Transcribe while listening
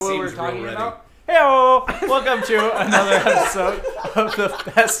what we're seems talking real about? Hey-o! Welcome to another episode of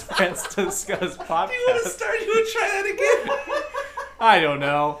the Best Friends to Discuss podcast. Do you want to start? You want to try that again? I don't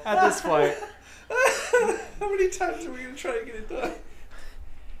know. At this point, How many times are we going to try to get it done?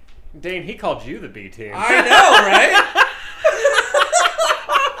 Dane, he called you the B team. I know, right?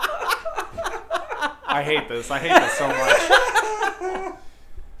 I hate this. I hate this so much.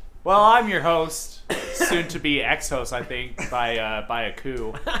 Well, I'm your host, soon to be ex-host, I think, by a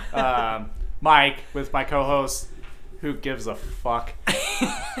coup. Mike, with my co-host, who gives a fuck,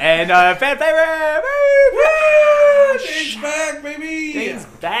 and fan favorite, Dane's back, baby. Dane's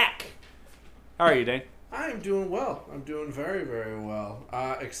back. How are you, Dane? I'm doing well. I'm doing very, very well.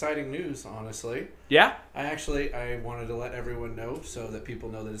 Exciting news, honestly. Yeah. I wanted to let everyone know so that people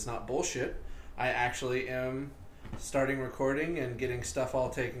know that it's not bullshit. I actually am starting recording and getting stuff all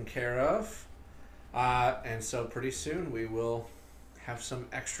taken care of. And so pretty soon we will have some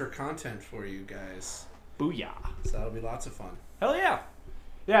extra content for you guys. Booyah. So that'll be lots of fun. Hell yeah.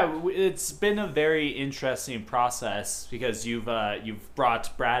 Yeah, it's been a very interesting process because you've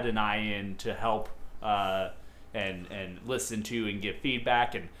brought Brad and I in to help and listen to and give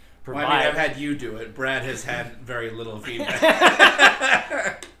feedback and provide. Well, I mean, I've had you do it. Brad has had very little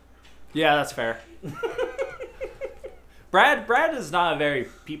feedback. Yeah, that's fair. Brad is not a very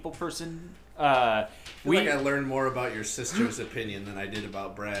people person. I learned more about your sister's opinion than I did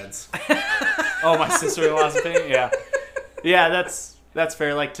about Brad's. Oh, my sister-in-law's opinion? Yeah, that's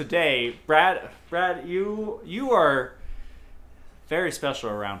fair. Like today, Brad, you are very special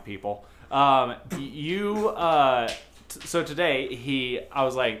around people. So today I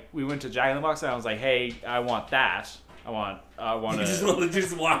was like, we went to Jack in the Box and I was like, hey, I want that. I want You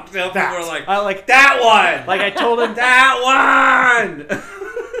just walked up that. and were like, like that one! Like I told him that one!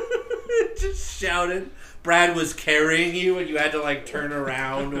 Just shouted. Brad was carrying you and you had to like turn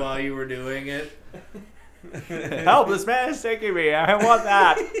around while you were doing it. help, this man is taking me. I want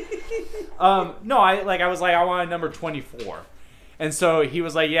that. No, I was like, I want a number 24. And so he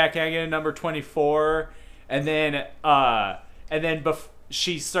was like, yeah, can I get a number 24? And then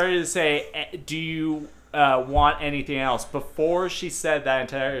she started to say, do you want anything else? Before she said that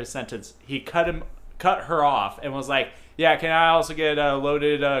entire sentence, he cut her off and was like, yeah, can I also get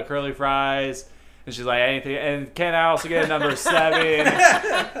loaded curly fries? And she's like, anything. And can I also get a number 7?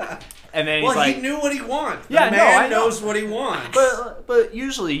 And then he's like, he knew what he wants. Yeah, the man I know. knows what he wants. But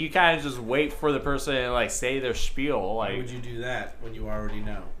usually you kind of just wait for the person to like say their spiel. Like, why would you do that when you already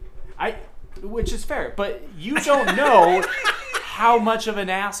know? Which is fair, but you don't know how much of an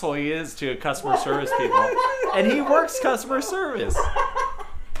asshole he is to customer service people, and he works customer service.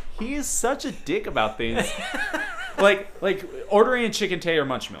 He is such a dick about things. Like ordering a chicken tater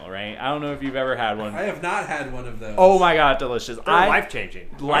munch meal, right? I don't know if you've ever had one. I have not had one of those. Oh my god, delicious! They're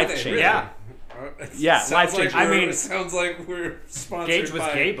life-changing. Life-changing. Really? Yeah. Yeah, life-changing. It sounds like we're sponsored Gage was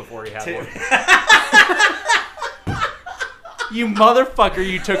by gay before he had one. You motherfucker!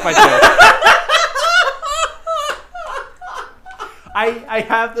 You took my joke. I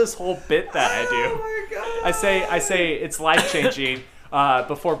have this whole bit that I do. Oh my god! I say it's life-changing.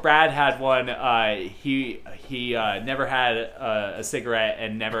 Before Brad had one, he never had a cigarette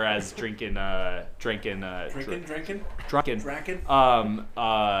and never has drunken Mountain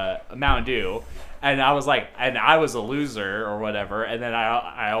Dew, and I was like, and I was a loser or whatever, and then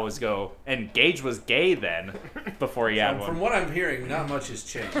I always go, and Gage was gay then before he had one. From what I'm hearing, not much has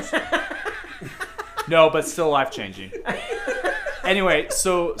changed. No, but still life-changing. Anyway,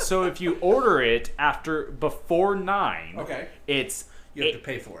 so if you order it before 9, Okay. You have to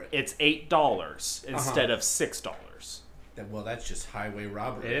pay for it. It's $8 instead of $6. Well, that's just highway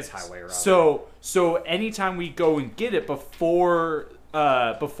robbery. It is highway robbery. So anytime we go and get it before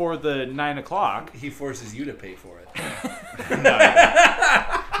the 9 o'clock, He forces you to pay for it.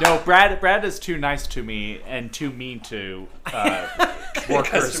 no, Brad is too nice to me and too mean to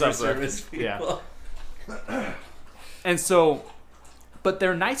workers. Customer service people. Yeah. And so, but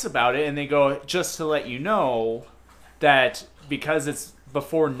they're nice about it, and they go, just to let you know that because it's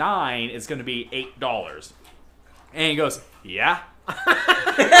before 9, it's going to be $8. And he goes, yeah.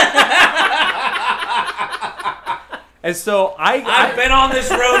 And so I've been on this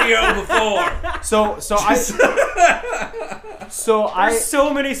rodeo before. There's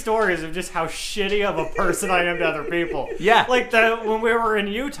so many stories of just how shitty of a person I am to other people. Yeah. Like when we were in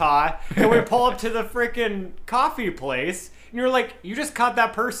Utah and we pull up to the freaking coffee place and you're like, you just cut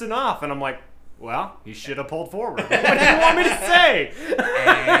that person off. And I'm like, well, you should have pulled forward. What do you want me to say?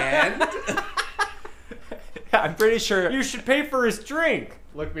 And I'm pretty sure You should pay for his drink.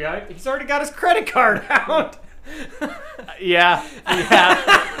 Look behind. He's already got his credit card out. Yeah.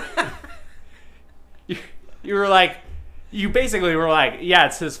 you basically were like, yeah,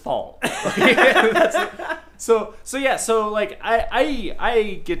 it's his fault. That's it. So like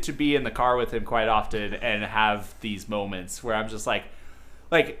I get to be in the car with him quite often and have these moments where I'm just like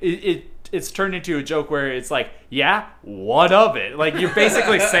it's turned into a joke where it's like, yeah, what of it? Like you're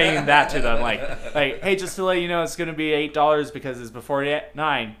basically saying that to them, like, hey, just to let you know, it's gonna be $8 because it's before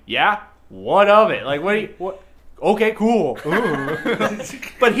 9. Yeah, what of it? Like, what? Okay, cool.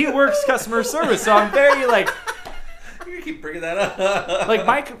 But he works customer service, so I'm very like. You keep bringing that up.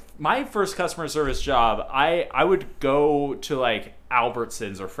 Like my first customer service job, I would go to like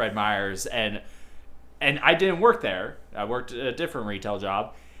Albertsons or Fred Meyer's and I didn't work there. I worked a different retail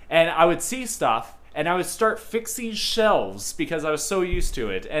job, and I would see stuff and I would start fixing shelves because I was so used to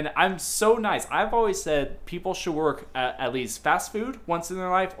it. And I'm so nice. I've always said people should work at least fast food once in their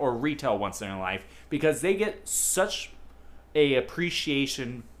life or retail once in their life because they get such a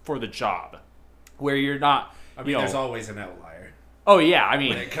appreciation for the job where you're not. I mean, there's always an outlier. Oh yeah, I mean,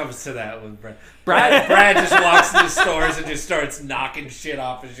 when it comes to that with Brad just walks into stores and just starts knocking shit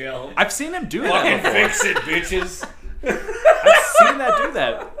off his shelves. I've seen him do that. Fucking before. fix it, bitches. I've seen that do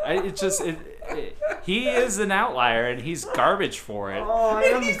that. He is an outlier and he's garbage for it. Oh, I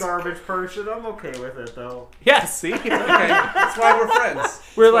am a garbage person. I'm okay with it though. Yeah, see, Okay, that's why we're friends.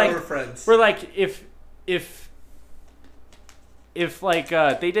 We're friends. We're like if like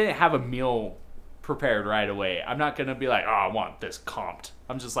they didn't have a meal prepared right away, I'm not gonna be like, oh, I want this comped.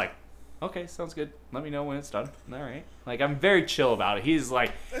 I'm just like, okay, sounds good. Let me know when it's done. All right. Like I'm very chill about it. He's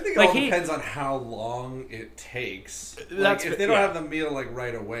like, I think it all depends on how long it takes. Like if they don't have the meal like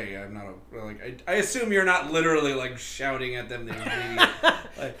right away, I'm not I assume you're not literally like shouting at them the ingredient.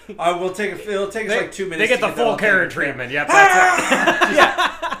 Like, I will take it'll take us like 2 minutes. They get to the full Karen treatment. Yep, that's it.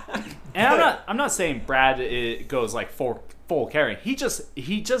 Yeah. And I'm not saying Brad goes like full Karen. He just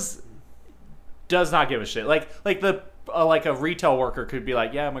does not give a shit. Like a retail worker could be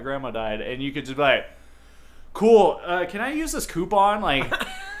like, yeah, my grandma died, and you could just be like, cool, can I use this coupon?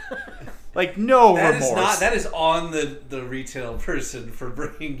 Like no remorse. That is on the retail person for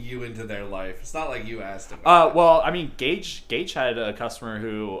bringing you into their life. It's not like you asked him. Well, I mean, Gage had a customer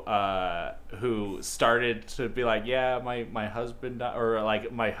who started to be like, yeah, my husband died, or like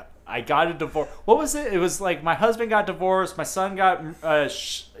I got a divorce. What was it? It was like my husband got divorced, my son got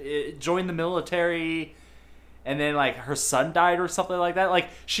joined the military, and then like her son died or something like that. Like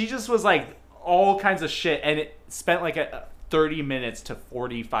she just was like all kinds of shit, and it spent like 30 minutes to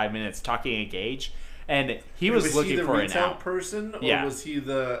 45 minutes talking to Gage, and he was looking for an out. Person, or yeah. was he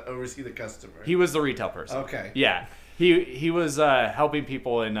the customer? He was the retail person. Okay. Yeah, he was helping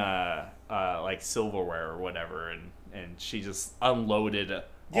people in like silverware or whatever, and she just unloaded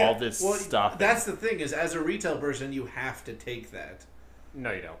all this stuff. That's the thing is, as a retail person, you have to take that.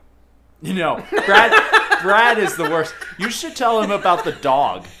 No, you don't. You know, Brad is the worst. You should tell him about the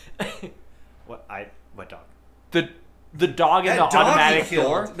dog. What dog? The dog in the That dog automatic he killed.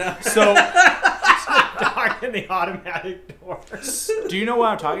 door. No. So, Dog in the automatic door. do you know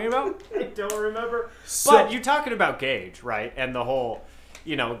what I'm talking about? I don't remember. So- But you're talking about Gage, right? And the whole,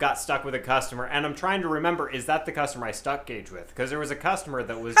 got stuck with a customer. And I'm trying to remember, is that the customer I stuck Gage with? Because there was a customer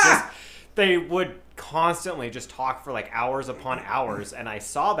that was just, they would constantly just talk for like hours upon hours. And I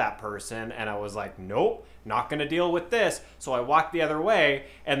saw that person and I was like, nope, not going to deal with this. So I walked the other way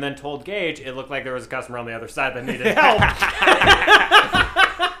and then told Gage it looked like there was a customer on the other side that needed help.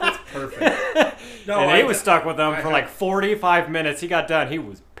 That's perfect. No, And he was stuck with them for like 45 minutes. He got done. He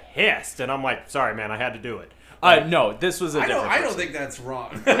was pissed. And I'm like, sorry, man, I had to do it. No, this was a different I don't person. think that's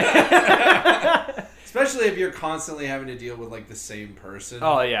wrong. Especially if you're constantly having to deal with like the same person.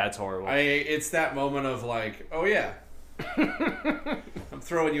 Oh yeah, it's horrible. It's that moment of like, oh yeah, I'm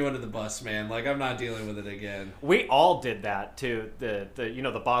throwing you under the bus, man. Like I'm not dealing with it again. We all did that to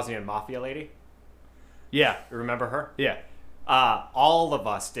the Bosnian mafia lady. Yeah, Remember her? yeah. All of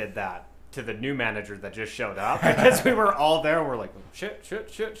us did that to the new manager that just showed up because we were all there and we're like, shit,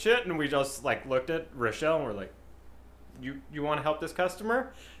 and we just like looked at Rochelle and we're like, you want to help this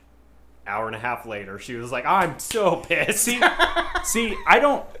customer? Hour and a half later, she was like, I'm so pissed. See, I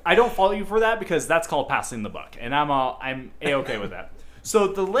don't follow you for that because that's called passing the buck, and I'm A-okay with that. So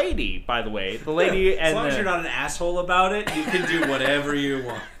the lady, by the way, As and long as you're not an asshole about it, you can do whatever you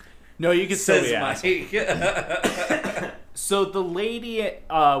want. no, you can still be Says Mike. So the lady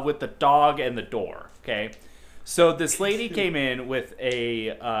with the dog and the door. Okay, so this lady came in with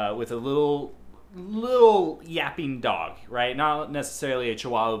a little yapping dog, right? Not necessarily a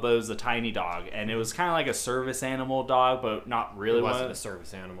Chihuahua, but it was a tiny dog, and it was kind of like a service animal dog, but not really. It wasn't a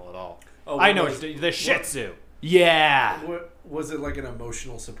service animal at all. Oh, I know, the Shih Tzu. Yeah. What was it, like an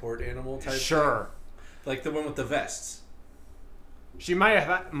emotional support animal type? Sure. Like the one with the vests. She might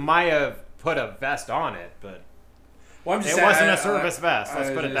have put a vest on it, but Well, I'm just it saying, wasn't a service vest. Let's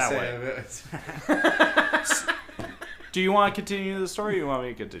I put was it that gonna way. say, Do you want to continue the story or you want me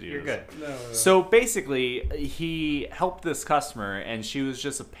to continue? You're this? good. no. So basically, he helped this customer, and she was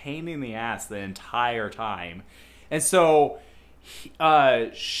just a pain in the ass the entire time. And so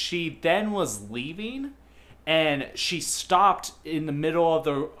she then was leaving, and she stopped in the middle of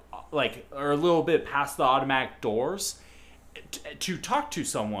the, like, or a little bit past the automatic doors to talk to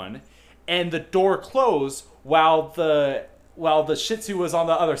someone, and the door closed while the Shih Tzu was on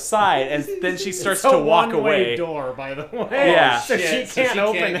the other side, and then she starts It's a to walk one-way away. door, by the way. Yeah. So Shit, she can't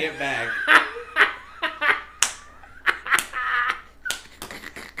open it. get back.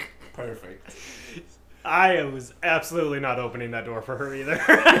 Perfect. I was absolutely not opening that door for her either.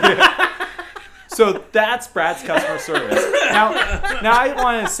 So that's Brad's customer service. Now I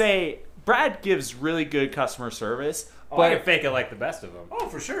want to say Brad gives really good customer service, I but can fake it like the best of them. Oh,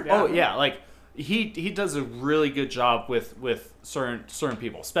 for sure. oh yeah, like he does a really good job with certain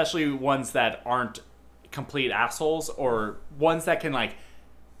people, especially ones that aren't complete assholes or ones that can like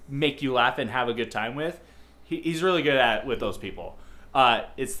make you laugh and have a good time with. He's really good at with those people.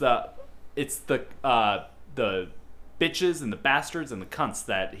 It's the bitches and the bastards and the cunts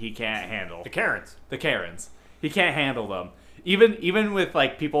that he can't handle. The Karens. The Karens. He can't handle them. Even with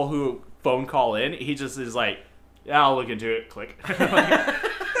like people who phone call in, he just is like, yeah, I'll look into it. Click.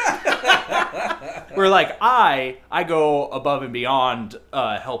 Where like I go above and beyond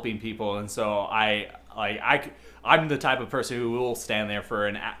helping people, and so I'm the type of person who will stand there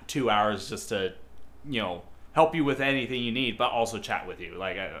for 2 hours just to, help you with anything you need, but also chat with you.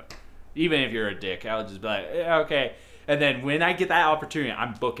 Like even if you're a dick, I'll just be like, yeah, okay. And then when I get that opportunity,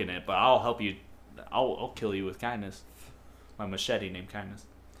 I'm booking it, but I'll help you. I'll kill you with kindness. My machete named Kindness.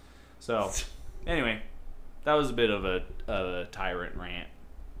 So, anyway, that was a bit of a tyrant rant.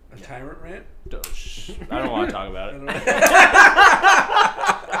 A tyrant rant? I don't want to talk about it.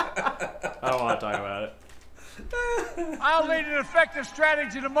 I don't want to talk about it. I'll lead an effective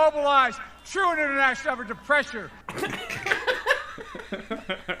strategy to mobilize true international effort to pressure.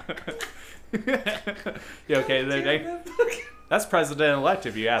 You okay there, Dave? That's president-elect,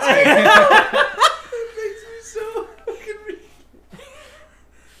 if you ask me. That makes me so fucking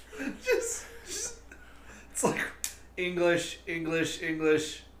just it's like English.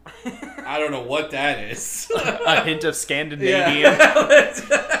 I don't know what that is. A hint of Scandinavian. Yeah.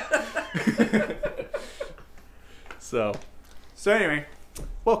 So anyway,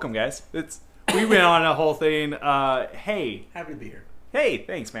 welcome, guys. We went on a whole thing. Hey, Happy to be here. hey,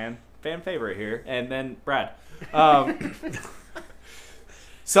 thanks, man. Fan favorite here, and then Brad.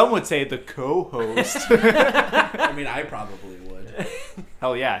 Some would say the co-host. I mean, I probably would.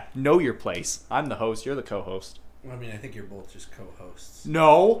 Hell yeah, know your place. I'm the host. You're the co-host. I mean, I think you're both just co-hosts.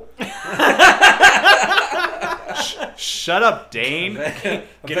 No. Shut up, Dane. Get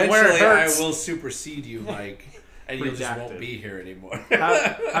Eventually, where it I hurts. will supersede you, Mike, and you just Redacted. won't be here anymore.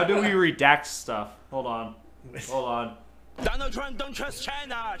 How do we redact stuff? Hold on. Donald Trump don't trust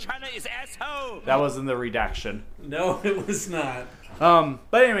China. China is asshole. That wasn't the redaction. No, it was not.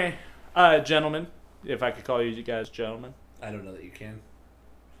 But anyway, gentlemen, if I could call you guys gentlemen. I don't know that you can.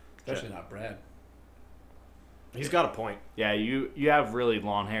 Especially not Brad. He's got a point. Yeah, you have really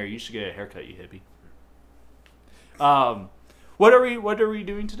long hair. You should get a haircut, you hippie. What are we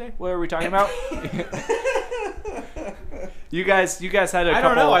doing today? What are we talking about? You guys had a couple. I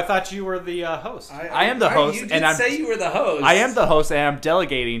don't know. I thought you were the host. I am the host, You did and I'm- say you were the host. I am the host, and I'm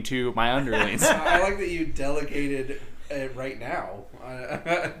delegating to my underlings. I like that you delegated it right now.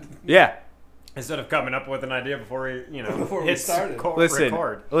 Yeah. Instead of coming up with an idea before we, Before we hit started.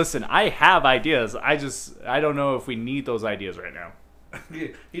 record. Listen. I have ideas. I don't know if we need those ideas right now.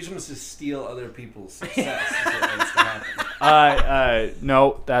 He just wants to steal other people's success. Is what wants to happen.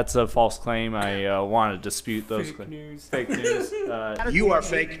 No, that's a false claim. I want to dispute those Fake claims. news. Fake news. You are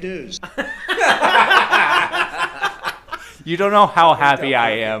fake news. You don't know how happy I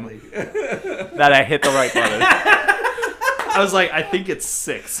am that I hit the right button. I was like, I think it's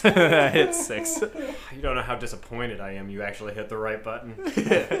 6. I hit 6. You don't know how disappointed I am you actually hit the right button.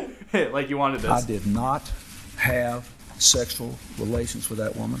 Like you wanted I this. did not have sexual relations with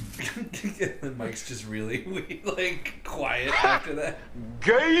that woman. And Mike's just really quiet after that.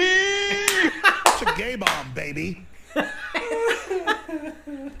 It's a gay bomb, baby.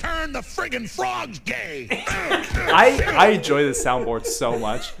 Turn the friggin' frogs gay. I enjoy this soundboard so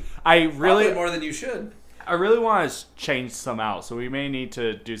much. I Probably really more than you should. want to change some out, so we may need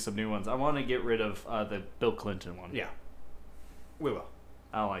to do some new ones. I want to get rid of the Bill Clinton one. Yeah. We will.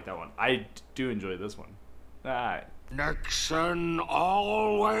 I don't like that one. I do enjoy this one. Nixon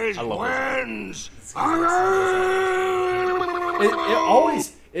always I love this wins.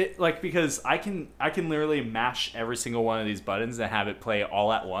 It always because I can literally mash every single one of these buttons and have it play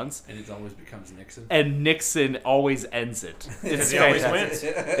all at once, And it always becomes Nixon. and Nixon always ends it. It's He always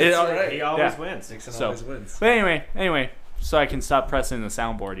fantastic. wins. right. He always Yeah. wins. Nixon So- always wins. But anyway, so I can stop pressing the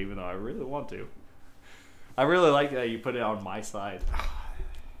soundboard, even though I really want to. I really like that you put it on my side.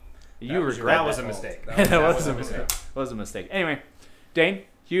 You was your regret That was a fault. mistake. That was a mistake. Was a mistake. Anyway, Dane,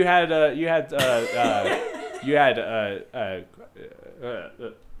 you had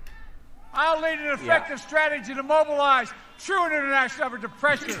I'll lead an effective strategy to mobilize true international effort to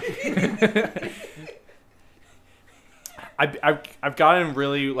pressure. I've gotten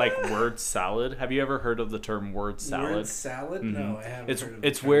really word salad. Have you ever heard of the term word salad? Word salad? No, I haven't. It's heard of the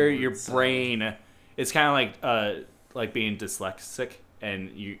it's term where word your salad. brain, it's kind of like being dyslexic and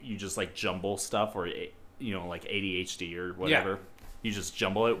you just jumble stuff, or like ADHD or whatever. You just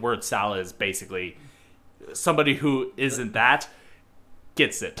jumble it. Word salad is basically somebody who isn't that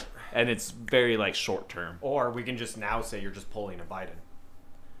gets it, and it's very short term. Or we can just now say you're just pulling a Biden.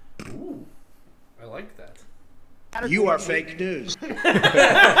 Ooh, I like that. You are fake news.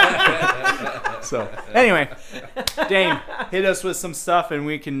 So anyway, Dane, hit us with some stuff, and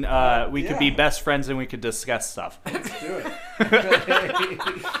we can could be best friends and we could discuss stuff. Let's do it.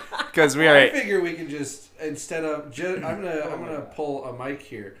 Because we I are. figure we can just instead of I'm gonna pull a mic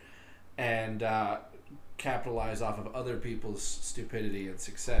here, and capitalize off of other people's stupidity and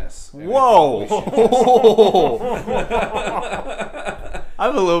success. And Whoa!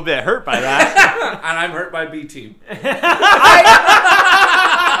 I'm a little bit hurt by that. And I'm hurt by B Team.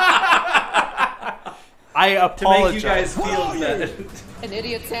 I To apologize. make you guys feel that. An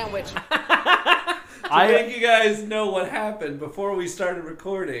idiot sandwich. To make you guys know what happened before we started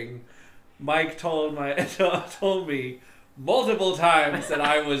recording, Mike told me multiple times that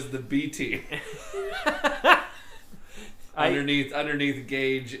I was the B Team. Underneath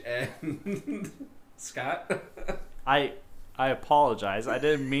Gage and Scott. I apologize. I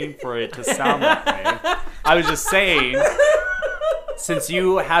didn't mean for it to sound that way. I was just saying, since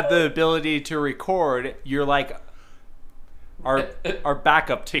you have the ability to record, you're like our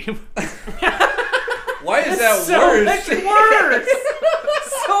backup team. Why is that So worse? much worse.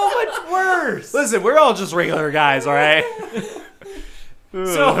 So much worse. Listen, we're all just regular guys, all right?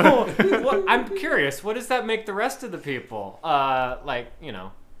 So I'm curious. What does that make the rest of the people?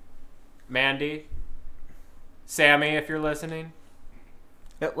 Mandy, Sammy, if you're listening.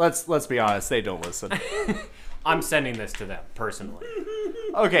 Let's be honest, they don't listen. I'm sending this to them personally.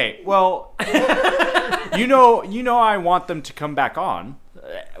 Okay, well, you know, I want them to come back on.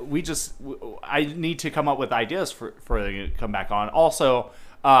 I need to come up with ideas for them to come back on. Also,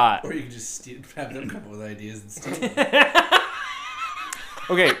 Or you can just have them come up with ideas and steal them.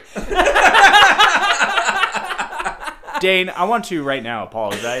 okay. Dane, I want to right now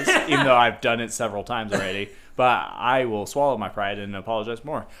apologize, even though I've done it several times already, but I will swallow my pride and apologize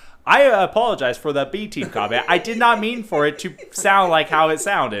more. I apologize for the B Team comment. I did not mean for it to sound like how it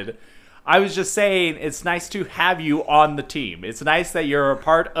sounded. I was just saying it's nice to have you on the team. It's nice that you're a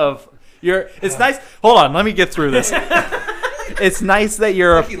part of it's nice. Hold on, let me get through this. It's nice that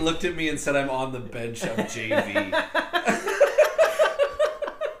you're He looked at me and said I'm on the bench of JV.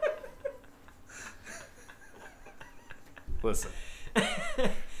 Listen.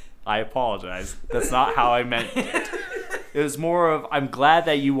 I apologize. That's not how I meant it. It was more of, I'm glad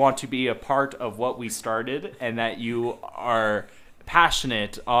that you want to be a part of what we started and that you are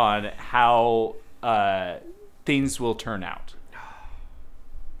passionate on how things will turn out.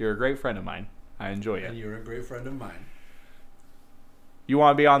 You're a great friend of mine. I enjoy And you. you're a great friend of mine. You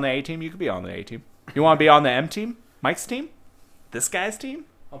want to be on the A team? You could be on the A team. You want to be on the M team? Mike's team? This guy's team?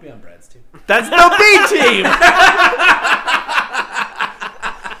 I'll be on Brad's team. That's the B team!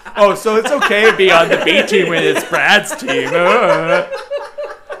 Oh, so it's okay to be on the B team when it's Brad's team.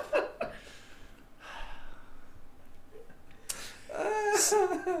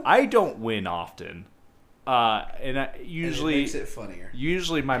 I don't win often. And I usually And it makes it funnier.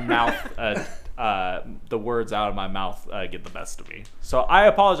 Usually my mouth, the words out of my mouth get the best of me. So I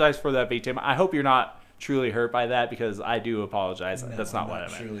apologize for that, B team. I hope you're not truly hurt by that, because I do apologize. No, That's not I'm what I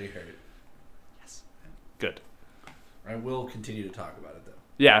meant. Truly hurt. Good. I will continue to talk about it though.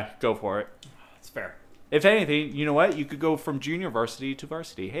 Yeah, go for it. It's fair. If anything, you know what? You could go from junior varsity to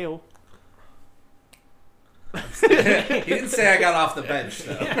varsity. Hey-o. He didn't say I got off the bench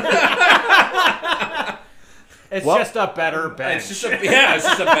though. It's Well- just a better bench. It's just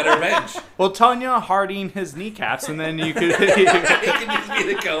a better bench. Well, Tanya Harding his kneecaps, and then you could. He can just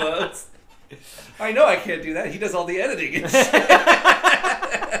be the co-host. I know I can't do that. He does all the editing and shit.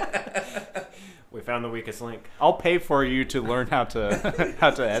 We found the weakest link. I'll pay for you to learn how to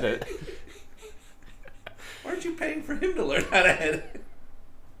edit. Why aren't you paying for him to learn how to edit?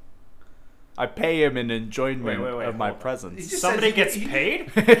 I pay him in enjoyment Wait, of my hold on. presence. He just Somebody said gets he-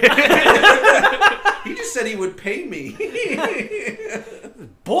 paid? He just said he would pay me.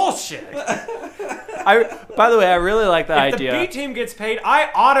 Bullshit. By the way, I really like the If idea. the B team gets paid, I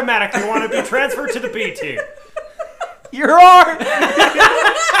automatically want to be transferred to the B team. You are.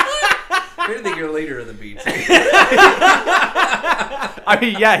 I think you're leader of the B team. I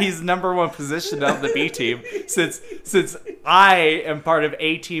mean, yeah, he's number one position of the B team since I am part of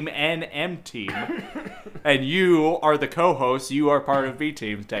A team and M team, and you are the co-host. You are part of B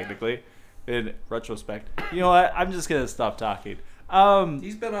team technically. In retrospect, you know what? I'm just gonna stop talking.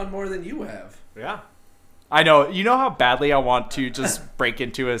 He's been on more than you have. Yeah. I know. You know how badly I want to just break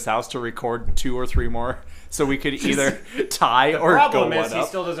into his house to record 2 or 3 more, so we could either tie or go Problem one is, he up.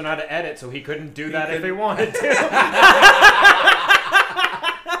 still doesn't know how to edit, so he couldn't do that if he wanted to.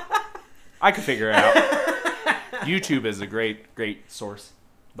 I could figure it out. YouTube is a great source,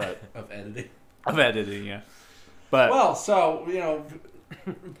 but Of editing. of editing, yeah. But Well, so,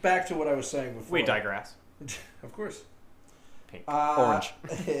 back to what I was saying before. We digress. Of course. Pink. orange.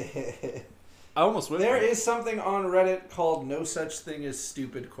 I almost went. There for it. is something on Reddit called No Such Thing as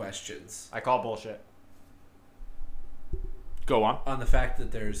Stupid Questions. I call bullshit. Go on. On the fact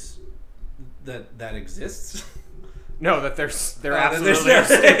that that exists. No, that they're That absolutely they're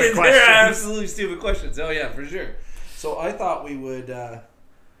stupid they're questions. absolutely stupid questions. Oh yeah, for sure. So I thought we would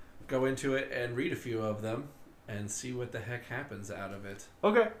go into it and read a few of them and see what the heck happens out of it.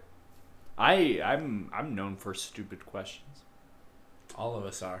 Okay. I'm known for stupid questions. All of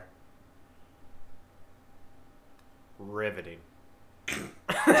us are. Riveting.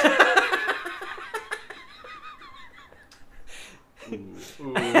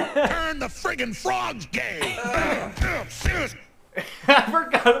 Turn the friggin' frogs gay. Seriously. I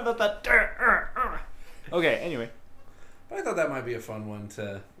forgot about that. Okay. Anyway. But I thought that might be a fun one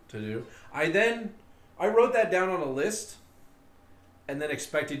to do. I wrote that down on a list and then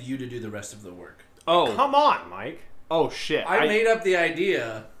expected you to do the rest of the work. Oh. Come on, Mike. Oh shit. I made up the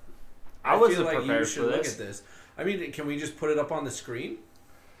idea. I wasn't feel like you prepared should for look this. at this. I mean, can we just put it up on the screen?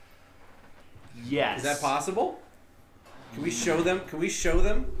 Yes. Is that possible? Can we show them?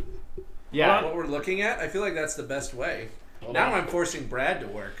 Yeah. What we're looking at? I feel like that's the best way. Now I'm forcing Brad to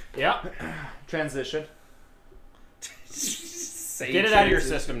work. Yeah. Transition. Same Get it out of your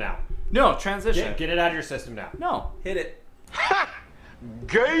chances. system now. No transition. Get it out of your system now. No. Hit it.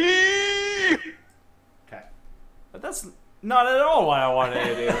 Gay. Okay. But that's not at all what I wanted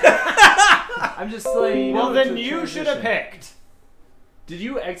to do. I'm just like. Well, then you should have picked. Did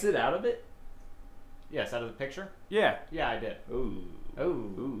you exit out of it? Yes, out of the picture? Yeah. Yeah, I did. Ooh. Oh.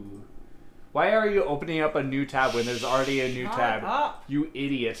 Ooh. Why are you opening up a new tab when there's already a new tab? up. You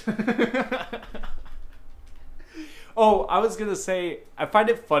idiot. Oh, I was gonna say, I find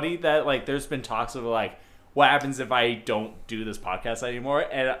it funny that like there's been talks of like what happens if I don't do this podcast anymore,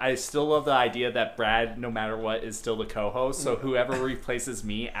 and I still love the idea that Brad, no matter what, is still the co-host. So whoever replaces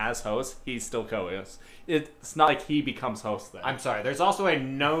me as host, he's still co-host. It's not like he becomes host then. I'm sorry. There's also a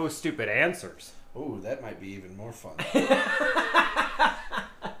no stupid answers. Ooh, that might be even more fun.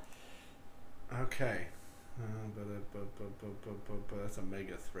 Okay. That's a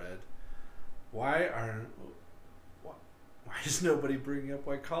mega thread. Why is nobody bringing up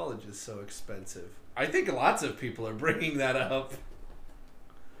why college is so expensive? I think lots of people are bringing that up.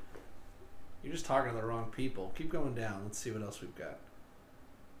 You're just talking to the wrong people. Keep going down. Let's see what else we've got.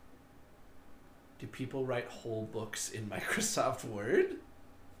 Do people write whole books in Microsoft Word?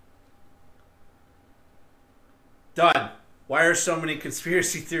 Done. Why are so many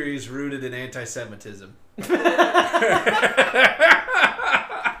conspiracy theories rooted in anti-Semitism?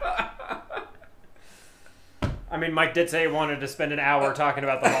 I mean, Mike did say he wanted to spend an hour talking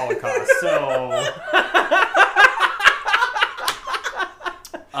about the Holocaust, so...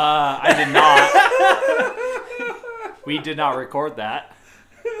 I did not. We did not record that.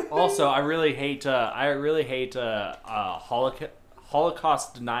 Also, I really hate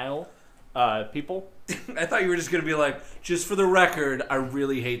Holocaust denial people. I thought you were just gonna be like, just for the record, I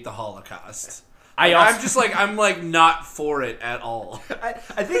really hate the Holocaust. I'm I'm not for it at all. I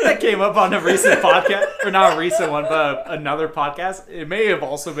think that came up on a recent podcast, or not a recent one, but another podcast. It may have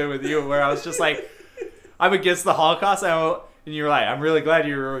also been with you, where I was just like, I'm against the Holocaust, And you're like, I'm really glad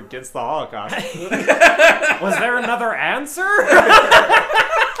you were against the Holocaust. Was there another answer?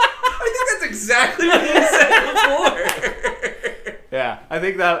 I think that's exactly what you said before. Yeah, I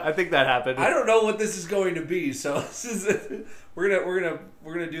think that happened. I don't know what this is going to be, so this is we're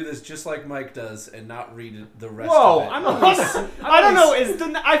gonna do this just like Mike does and not read the rest Whoa, of it. I don't know.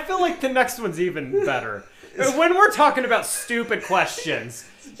 I feel like the next one's even better. When we're talking about stupid questions,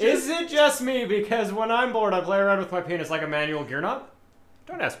 is it just me? Because when I'm bored, I play around with my penis like a manual gear knob.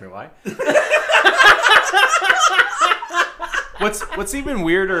 Don't ask me why. What's even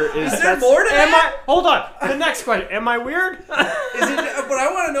weirder is there more to that? Hold on. The next question. Am I weird? Is it? But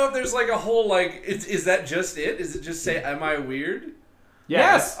I want to know if there's like a whole like. Is that just it? Is it just say, "Am I weird"?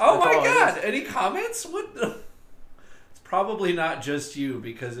 Yes. Oh That's my all it god! is. Any comments? What? It's probably not just you,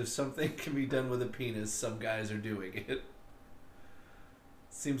 because if something can be done with a penis, some guys are doing it.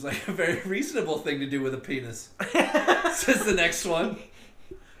 Seems like a very reasonable thing to do with a penis. Says the next one.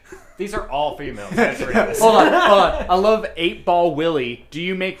 These are all females. answering this. Hold on. I love 8-Ball Willie. Do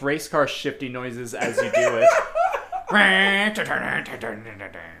you make race car shifty noises as you do it? I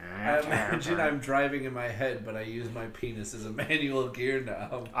imagine I'm driving in my head, but I use my penis as a manual gear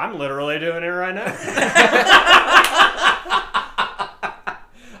knob. I'm literally doing it right now.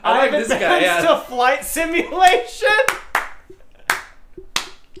 I like I've this guy. advanced Yeah. to flight simulation.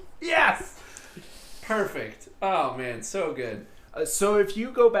 Yes. Perfect. Oh man, so good. So if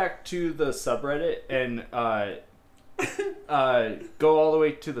you go back to the subreddit and go all the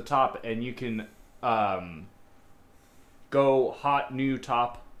way to the top, and you can go hot new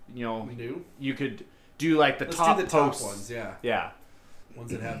top. You know, New? you could do like the Let's top do the top posts. ones. Yeah, Yeah,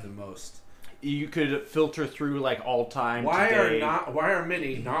 ones that have the most. you could filter through like all time. Why today. are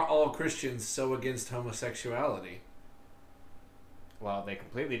many, not all Christians, so against homosexuality? Well, they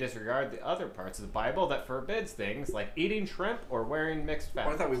completely disregard the other parts of the Bible that forbids things like eating shrimp or wearing mixed Well, I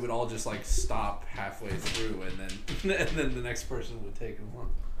fabrics. thought we would all just like stop halfway through, and then the next person would take them on.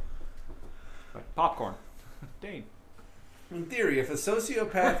 Popcorn? Dang. In theory, if a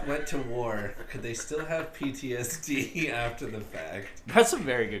sociopath went to war, could they still have PTSD after the fact? That's a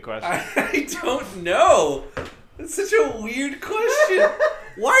very good question. I don't know. That's such a weird question.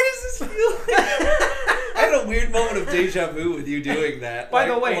 Why does this feel like... I had a weird moment of deja vu with you doing that. By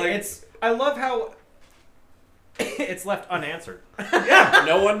the way, I love how it's left unanswered. Yeah,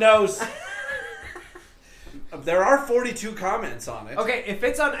 no one knows. There are 42 comments on it. Okay, if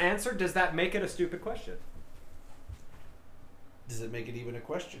it's unanswered, does that make it a stupid question? Does it make it even a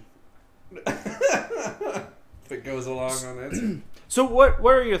question? If it goes along unanswered. So what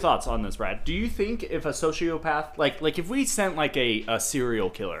are your thoughts on this, Brad? Do you think if a sociopath, like if we sent like a serial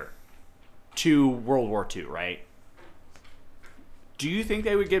killer to World War II, right? Do you think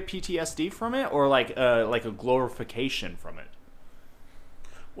they would get PTSD from it, or like a glorification from it?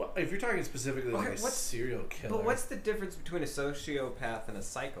 Well, if you're talking specifically like Okay, a what's- serial killer, But what's the difference between a sociopath and a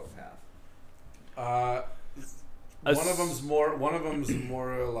psychopath? one of them's more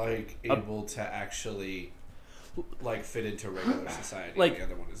like able to actually like fit into regular society. Like, the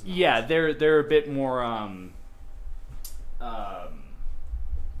other one is not. yeah, they're a bit more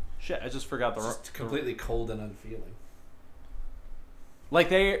shit. I just forgot the Just completely cold and unfeeling. like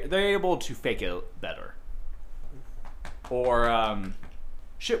they're able to fake it better, or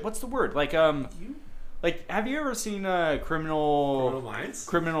shit. What's the word? Like have you ever seen Criminal Minds?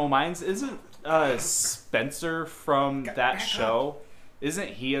 Criminal Minds? Isn't Spencer from that show? Isn't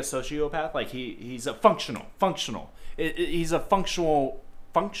he a sociopath? Like he's a functional. He's a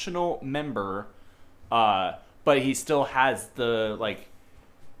functional member, but he still has the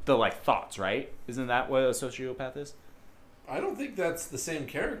thoughts, right? Isn't that what a sociopath is? I don't think that's the same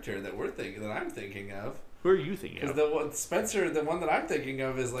character that I'm thinking of. Who are you thinking Because of? Spencer, the one that I'm thinking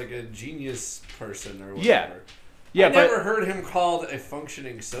of, is like a genius person or whatever. Yeah. Yeah, I but never heard him called a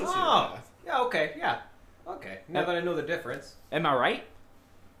functioning sociopath. Oh, yeah, okay, yeah. Okay, now that I know the difference, am I right?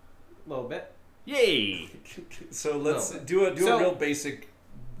 a little bit. Yay! So let's do a real basic.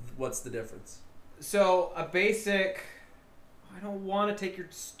 What's the difference? So, a basic... I don't want to take your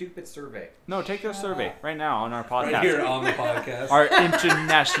stupid survey. No, take the survey right now on our podcast. Right here on the podcast. Our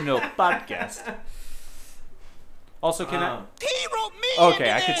international podcast. Also, can I? He wrote me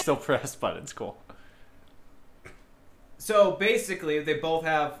Okay, I can still press buttons. Cool. So, basically, they both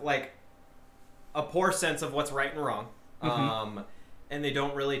have, like, a poor sense of what's right and wrong. And they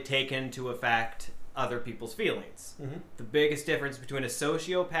don't really take into effect other people's feelings. Mm-hmm. The biggest difference between a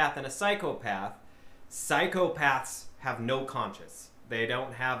sociopath and a psychopath, psychopaths have no conscience. They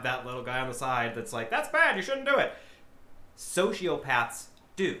don't have that little guy on the side that's like, that's bad, you shouldn't do it. Sociopaths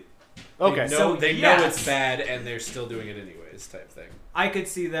do. Okay. They know yes. it's bad and they're still doing it anyways, type thing. I could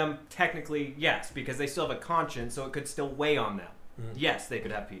see them technically, yes, because they still have a conscience, so it could still weigh on them. Yes, they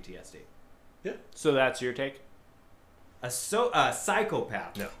could have PTSD. Yeah. So that's your take? A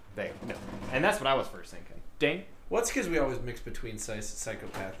psychopath. No. And that's what I was first thinking. Dane? Well, it's because we always mix between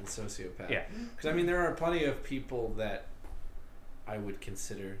psychopath and sociopath. Yeah. Because, I mean, there are plenty of people that I would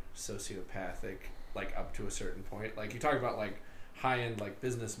consider sociopathic, like, up to a certain point. Like, you talk about, like, high-end, like,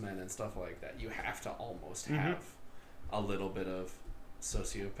 businessmen and stuff like that. You have to almost have a little bit of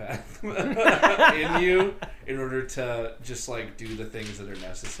sociopath in you in order to just, like, do the things that are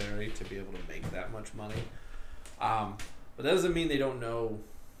necessary to be able to make that much money. But that doesn't mean they don't know,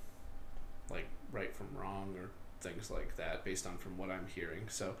 like, right from wrong or things like that based on from what I'm hearing.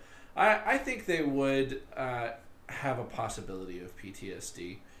 So I think they would have a possibility of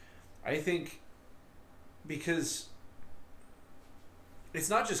PTSD. I think because it's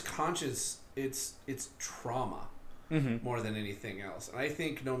not just conscious, it's trauma more than anything else. And I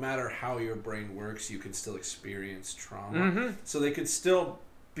think no matter how your brain works, you can still experience trauma. So they could still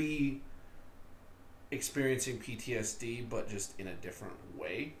be experiencing PTSD, but just in a different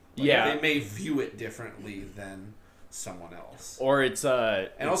way. Like, Yeah. they may view it differently than someone else. Or it's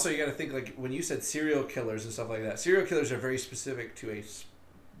And also, you got to think, like, when you said serial killers and stuff like that, serial killers are very specific to a,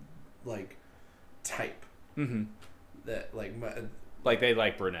 like, type. That, like they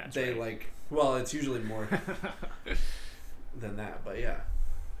like brunettes. they right? like, well, it's usually more than that, but yeah.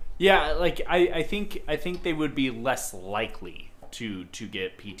 Yeah, like I think they would be less likely to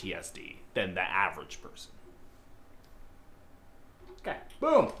get PTSD than the average person. Okay.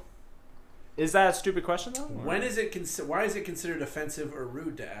 Boom. Is that a stupid question though? When is it why is it considered offensive or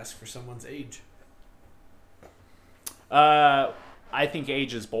rude to ask for someone's age? I think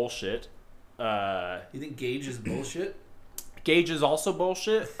age is bullshit. You think gauge is bullshit? Gauge is also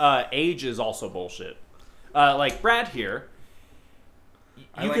bullshit. Age is also bullshit. Like Brad here.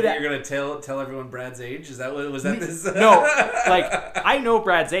 I like that you're gonna tell everyone Brad's age. Is that what was that this? No, like I know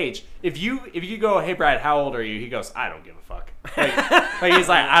Brad's age. If you go, hey Brad, how old are you? He goes, I don't give a fuck. Like he's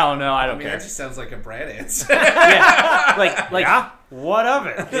like, I don't know, I don't care. That just sounds like a Brad answer. Yeah, like Yeah? What of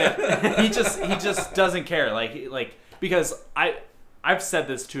it? yeah. He just doesn't care. Like because I've said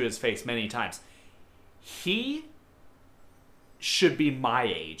this to his face many times. He should be my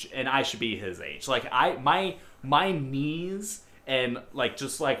age and I should be his age. Like my knees and like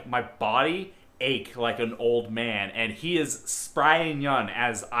just like my body ache like an old man, and he is spry and young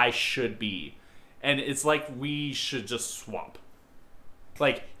as I should be, and it's like we should just swap.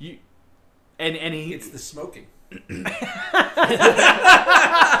 Like you, and he. It's the smoking.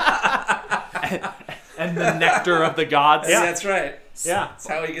 And the nectar of the gods. Yeah, that's right. Yeah. That's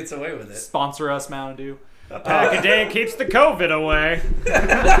how he gets away with it. Sponsor us, Mountain Dew. A pack a day keeps the COVID away.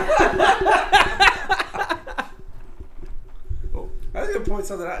 I was gonna point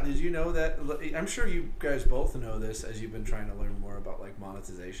something out. Did you know that? I'm sure you guys both know this as you've been trying to learn more about like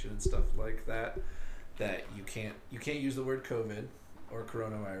monetization and stuff like that. That you can't use the word COVID or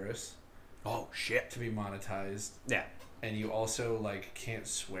coronavirus. Oh shit. To be monetized. Yeah. And you also like can't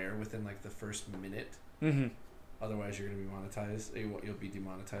swear within like the first minute. Mm-hmm. Otherwise, you're gonna be monetized. You'll be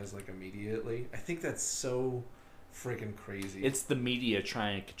demonetized like immediately. I think that's so freaking crazy. It's the media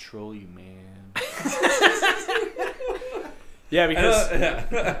trying to control you, man. Yeah,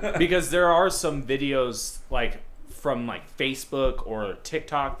 because there are some videos like from like Facebook or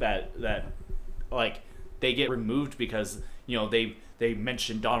TikTok that like they get removed because they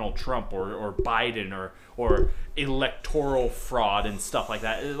mention Donald Trump or Biden or electoral fraud and stuff like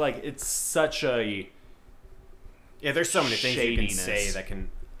that. It's such a There's so many things you can shadiness. say that can,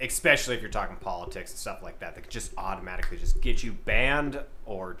 especially if you're talking politics and stuff like that, that could just automatically just get you banned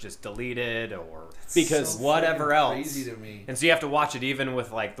or just deleted or because so whatever freaking else. Crazy to me. And so you have to watch it even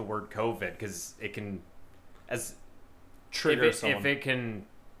with like the word COVID because it can, as trigger if it can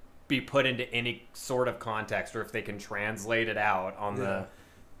be put into any sort of context or if they can translate it out on the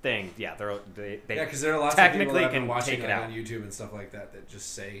thing. Yeah, they because there are lots of people technically that have been can watching take it like, out on YouTube and stuff like that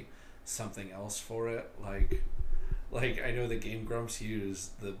just say something else for it. Like I know the Game Grumps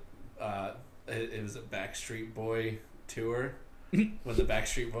used the it was a Backstreet Boy tour when the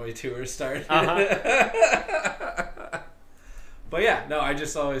Backstreet Boy tour started. But yeah, no, I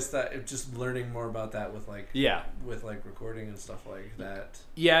just always thought just learning more about that with like recording and stuff like that.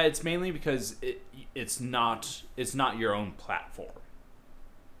 Yeah, it's mainly because it's not your own platform.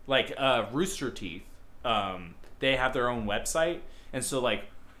 Like Rooster Teeth, they have their own website, and so like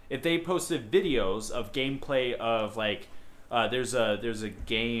if they posted videos of gameplay of like there's a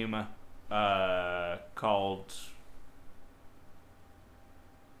game called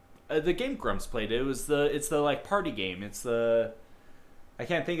the Game Grumps played. It's the like party game. I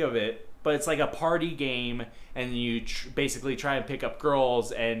can't think of it, but it's like a party game, and you basically try and pick up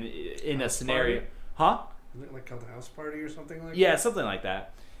girls, and in a scenario, Party? huh? Isn't it like called House Party or something like Yeah, that? something like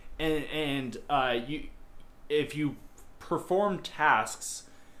that. And if you perform tasks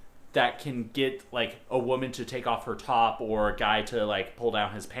that can get like a woman to take off her top or a guy to like pull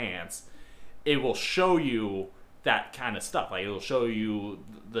down his pants, it will show you that kind of stuff. Like it'll show you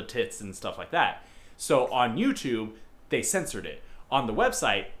the tits and stuff like that. So on YouTube, they censored it. On the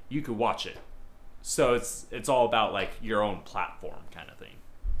website, you could watch it. So it's all about like your own platform kind of thing.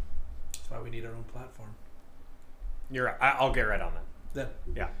 That's why we need our own platform. You're right. I'll get right on that. Then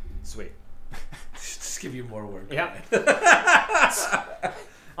Yeah, sweet. just give you more work. Yeah.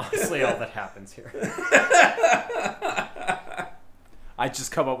 Honestly, all that happens here. I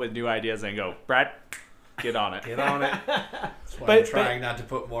just come up with new ideas and go, Brad, get on it. Get on it. That's why But- I'm trying not to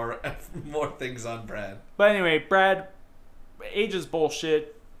put more things on Brad. But anyway, Brad, age is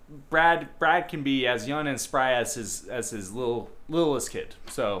bullshit. Brad can be as young and spry as his littlest kid.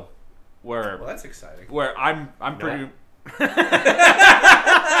 So Well, that's exciting. where I'm pretty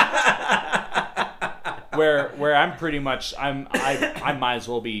where I'm pretty much I might as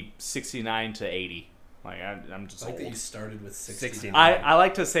well be 69 to 80. Like I'm just I like that you old. started with 69. I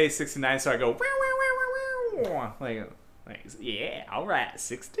like to say 69, so I go like yeah, all right,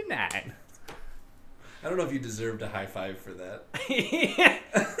 69. I don't know if you deserved a high five for that.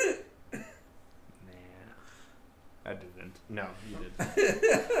 Man. I didn't. No, you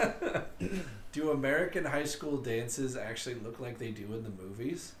didn't. Do American high school dances actually look like they do in the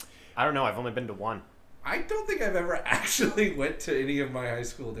movies? I don't know. I've only been to one. I don't think I've ever actually went to any of my high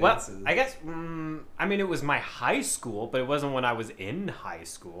school Well, dances. I guess, I mean, it was my high school, but it wasn't when I was in high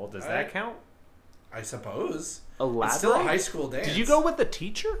school. Does that count? I suppose. Elaborate? It's still a high school dance. Did you go with the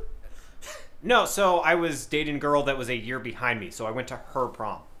teacher? No, so I was dating a girl that was a year behind me, so I went to her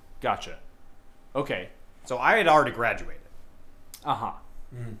prom. Gotcha. Okay. So I had already graduated. Uh-huh.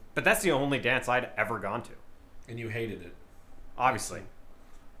 But that's the only dance I'd ever gone to. And you hated it. Obviously.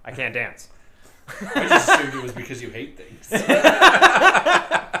 I can't dance. I just assumed it was because you hate things.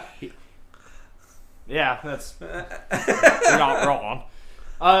 Yeah, that's you're not wrong.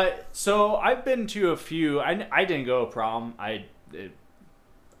 So I've been to a few. I didn't go to prom. I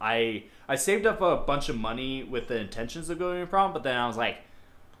saved up a bunch of money with the intentions of going to prom, but then I was like,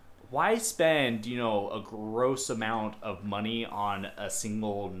 why spend a gross amount of money on a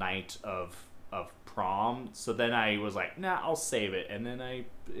single night of prom? So then I was like, nah, I'll save it, and then I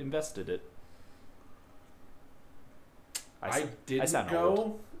invested it. I didn't sound go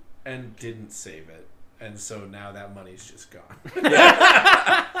old. and didn't save it. And so now that money's just gone.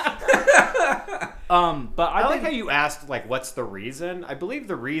 But I like how you asked, like, what's the reason? I believe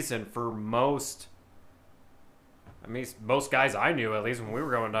the reason for most guys I knew, at least when we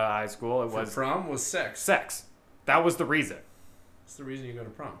were going to high school, it For was prom was sex. sex. That was the reason. That's the reason you go to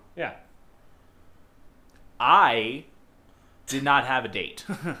prom. Yeah. I did not have a date.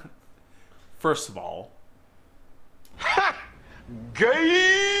 First of all. I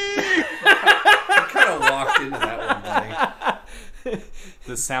kind of walked into that one, buddy.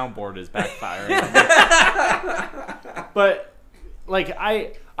 The soundboard is backfiring. But like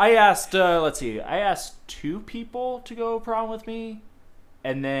I asked I asked 2 people to go prom with me,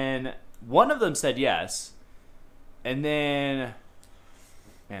 and then one of them said yes, and then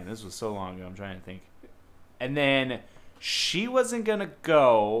man, this was so long ago, I'm trying to think. And then she wasn't gonna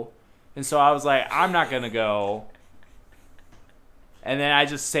go, and so I was like, I'm not gonna go. And then I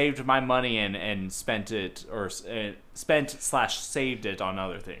just saved my money and spent it, or spent/saved it on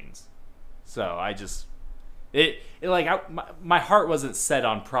other things. So I just, my heart wasn't set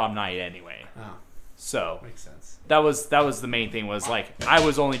on prom night anyway. Oh, So makes sense. that was the main thing, was like, I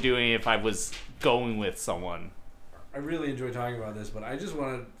was only doing it if I was going with someone. I really enjoy talking about this, but I just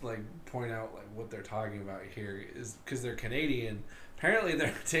want to point out what they're talking about here is because they're Canadian. Apparently,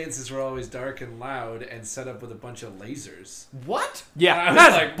 their dances were always dark and loud and set up with a bunch of lasers. What? Yeah, I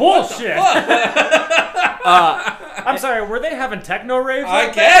was like, Bullshit. I'm sorry, were they having techno raves? I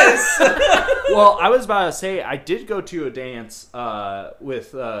out there? guess. Well, I was about to say, I did go to a dance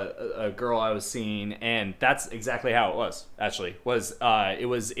with a girl I was seeing, and that's exactly how it was. Actually, it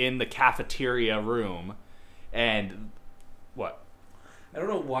was in the cafeteria room, and what? I don't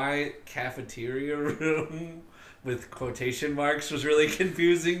know why cafeteria room with quotation marks was really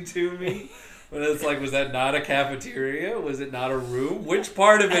confusing to me. But it's like, was that not a cafeteria? Was it not a room? Which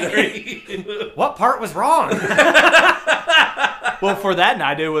part of it are you? What part was wrong? Well, for that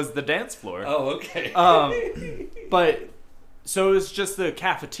night, it was the dance floor. Oh, okay. But So it was just the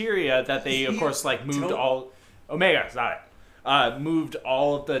cafeteria that they, of course, like moved Don't- all. Omega, sorry. Moved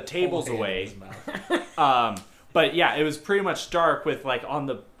all of the tables Whole hand in away. his mouth. But yeah, it was pretty much dark with like on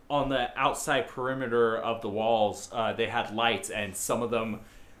the outside perimeter of the walls, they had lights, and some of them,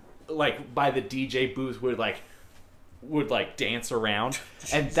 like by the DJ booth, would dance around,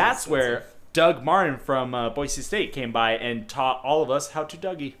 and that's where Doug Martin from Boise State came by and taught all of us how to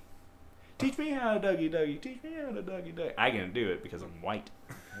Dougie. Teach me how to Dougie. Teach me how to Dougie. I can do it because I'm white.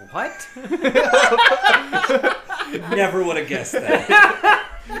 What? Never would have guessed that.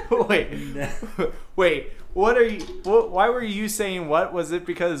 Wait. What are you? Why were you saying what? Was it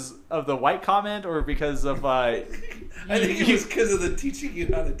because of the white comment or because of? I think it was because of the teaching you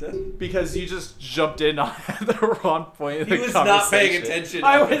how to do. Because you just jumped in on the wrong point of the He was conversation. not paying attention.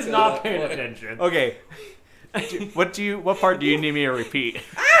 I up was until not that paying point. attention. Okay. What part do you need me to repeat?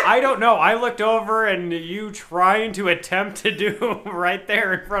 I don't know. I looked over and you trying to attempt to do right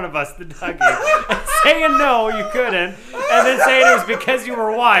there in front of us the Dougie. And saying no, you couldn't. And then saying it was because you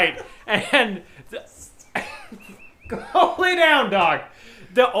were white. And go lay down, dog.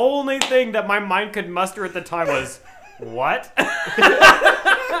 The only thing that my mind could muster at the time was, what?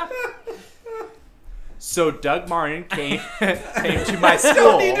 So Doug Martin came to my I school.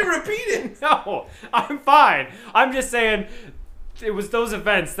 don't need to repeat it. No, I'm fine. I'm just saying it was those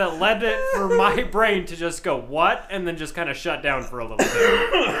events that led it for my brain to just go, what? And then just kind of shut down for a little bit.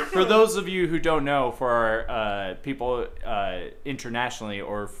 For those of you who don't know, for our people internationally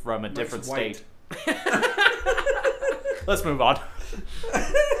or from a different white. state. Let's move on.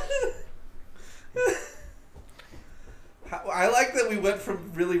 I like that we went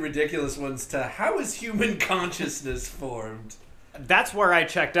from really ridiculous ones to how is human consciousness formed? That's where I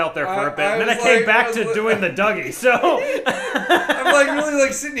checked out there for a bit. I And then I was came like- back I was to like- doing the Dougie. So I'm like really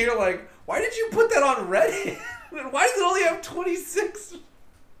like sitting here like, why did you put that on Reddit? Why does it only have 26?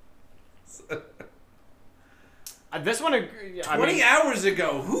 this one, 20 hours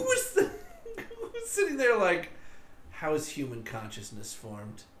ago, who was sitting there like, how is human consciousness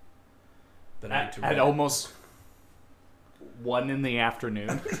formed? But I need to At Reddit. almost 1 in the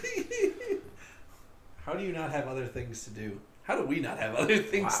afternoon. How do you not have other things to do? How do we not have other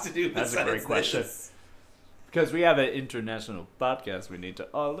things to do? That's a besides great question. this? Because we have an international podcast, we need to.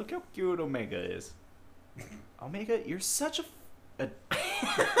 Oh, look how cute Omega is. Omega, you're such a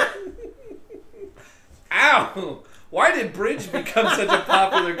Ow! Why did Bridge become such a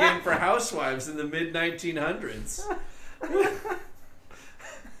popular game for housewives in the mid 1900s?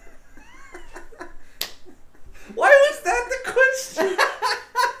 Why was that the question?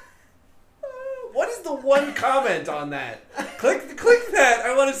 What is the one comment on that? Click that.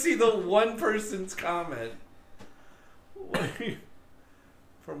 I want to see the one person's comment.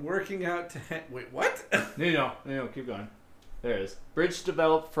 From working out to wait, what? No, keep going. There it is. Bridge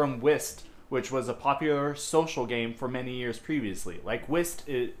developed from Whist, which was a popular social game for many years previously. Like Whist,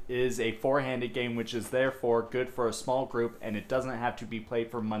 it is a four-handed game which is therefore good for a small group, and it doesn't have to be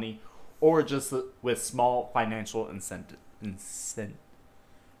played for money or just with small financial incentive.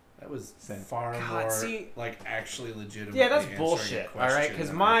 That was far God, more see- like actually legitimate. yeah, that's bullshit. All right, because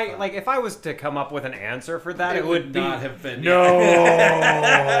if I was to come up with an answer for that, it would not be have been. no.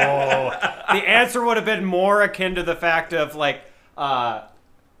 The answer would have been more akin to the fact of like,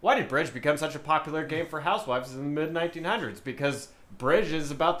 why did Bridge become such a popular game for housewives in the mid 1900s? Because Bridge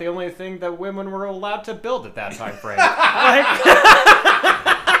is about the only thing that women were allowed to build at that time frame.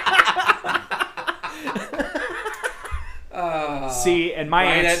 See, and my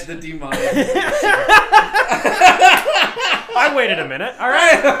Right answer. at the demonetization. I waited a minute. All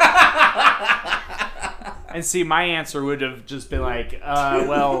right. And see, my answer would have just been like,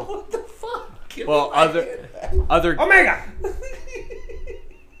 well, What the fuck? Give well, me my other Omega.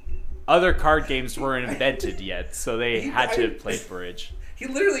 other card games weren't invented yet, so they had to play Bridge. He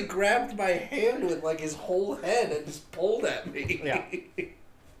literally grabbed my hand with like his whole head and just pulled at me. Yeah.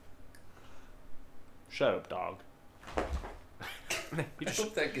 Shut up, dog. I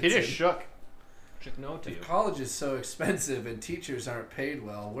hope that He gets just in. shook. Shook no to you. If college is so expensive and teachers aren't paid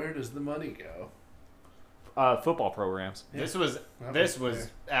well, where does the money go? Football programs. This was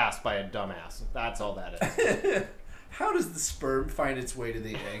asked by a dumbass. That's all that is. How does the sperm find its way to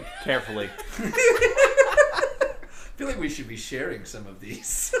the egg? Carefully. I feel like we should be sharing some of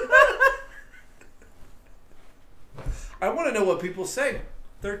these. I want to know what people say.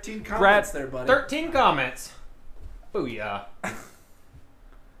 13 comments there, buddy. 13 comments. Booyah.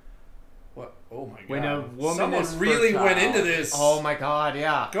 What? Oh my god. When a woman Someone is really fertile. went into this. Oh my god,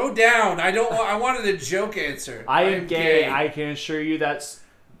 yeah. Go down. I don't want I wanted a joke answer. I am gay. I can assure you that's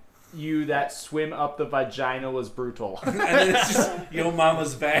you that swim up the vagina was brutal. And then it's just yo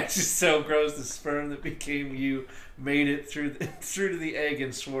mama's vag is so gross. The sperm that became you made it through to the egg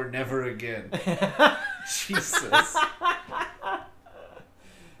and swore never again. Jesus.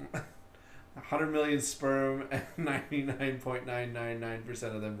 100 million sperm and 99.999%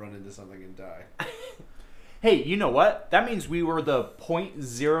 of them run into something and die. Hey, you know what? That means we were the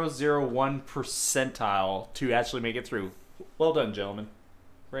 0.001 percentile to actually make it through. Well done, gentlemen.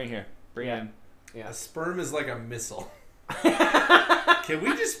 Right here. Bring it in. Yeah. A sperm is like a missile. Can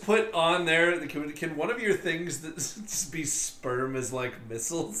we just put on there? Can one of your things that just be sperm is like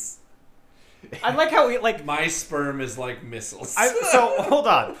missiles? I like how we like. My sperm is like missiles. So hold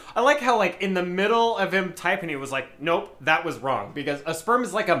on. I like how like in the middle of him typing, he was like, "Nope, that was wrong," because a sperm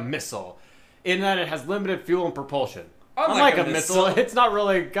is like a missile, in that it has limited fuel and propulsion. Unlike a missile, it's not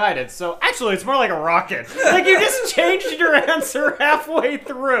really guided. So actually, it's more like a rocket. Like you just changed your answer halfway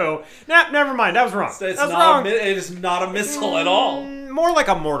through. Nah, never mind. That was wrong. It's That's not wrong. it is not a missile at all. More like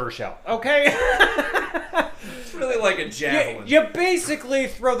a mortar shell. Okay. It's really like a javelin. You basically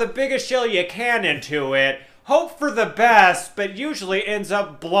throw the biggest shell you can into it, hope for the best, but usually ends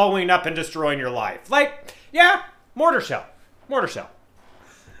up blowing up and destroying your life. Like, yeah, mortar shell. Mortar shell.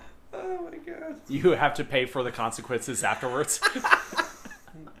 Oh my god. You have to pay for the consequences afterwards.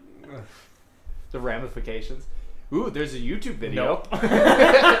 The ramifications. Ooh, there's a YouTube video. Nope.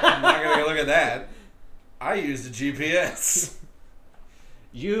 I'm not gonna go look at that. I used a GPS.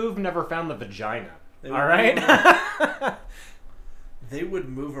 You've never found the vagina. They All would right? They would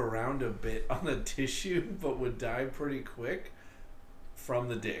move around a bit on the tissue, but would die pretty quick from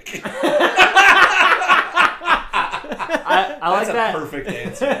the dick. I like That's a that. perfect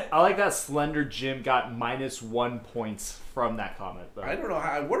answer. I like that Slender Jim got -1 points from that comment, though. I don't know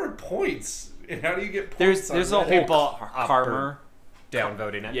how. What are points? How do you get points? There's on a that? whole People karma.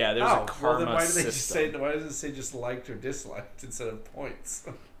 Downvoting it. Yeah, there's Oh, a karma well then why do they just say? system. Why does it say just liked or disliked instead of points?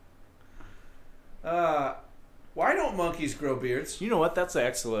 Why don't monkeys grow beards? You know what? That's an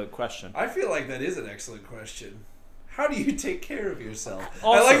excellent question. I feel like that is an excellent question. How do you take care of yourself? I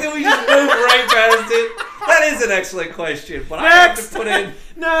Also- like that we just moved right past it. That is an excellent question, but I have to put in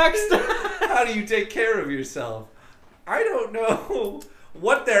Next! how do you take care of yourself? I don't know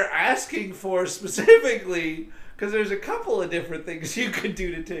what they're asking for specifically, because there's a couple of different things you could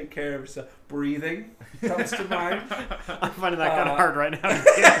do to take care of yourself. Breathing comes to mind. I'm finding that kind of hard right now.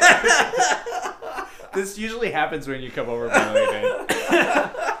 This usually happens when you come over by the way.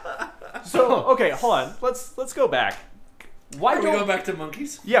 So okay, hold on. Let's go back. Why Can we go don't back to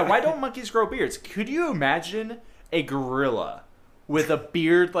monkeys? Yeah, why don't monkeys grow beards? Could you imagine a gorilla with a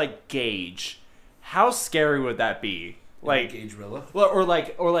beard like Gage? How scary would that be? Like Gage-rilla. well, or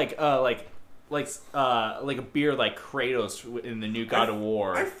like a beard like Kratos in the new God of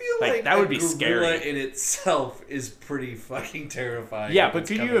War. I feel like that would be gorilla scary. in itself is pretty fucking terrifying. Yeah, if but it's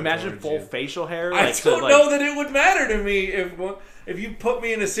could you coming imagine towards full you. facial hair? I to, don't know that it would matter to me if you put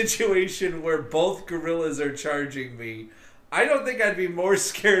me in a situation where both gorillas are charging me. I don't think I'd be more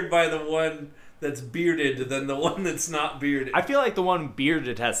scared by the one that's bearded than the one that's not bearded. I feel like the one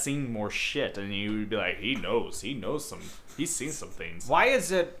bearded has seen more shit, and you would be like, he knows some, he's seen some things. Why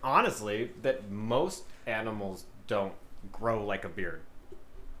is it, honestly, that most animals don't grow like a beard?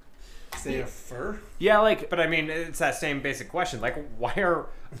 They have fur? Yeah, like But I mean, it's that same basic question. Like, why are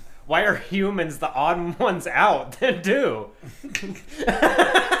humans the odd ones out that do?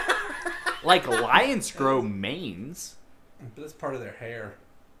 like lions grow manes. But that's part of their hair.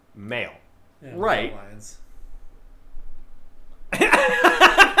 Male. Yeah, Right. Lions.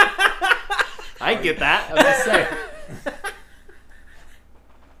 I get that. I was just saying.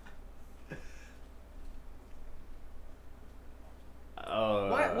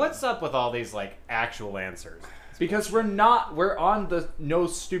 What's up with all these like actual answers? Because we're on the no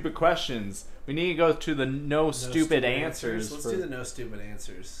stupid questions. We need to go to the no stupid answers. Let's for- do the no stupid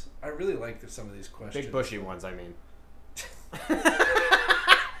answers. I really like some of these questions. Big bushy ones, I mean.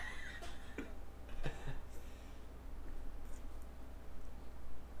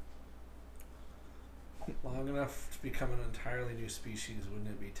 Long enough to become an entirely new species, wouldn't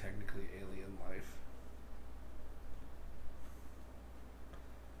it be technically alien life?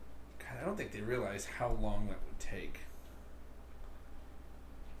 God, I don't think they realize how long that would take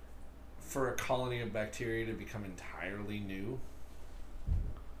for a colony of bacteria to become entirely new.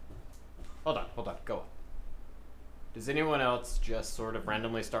 Hold on, go. Does anyone else just sort of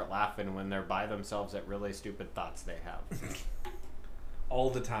randomly start laughing when they're by themselves at really stupid thoughts they have? All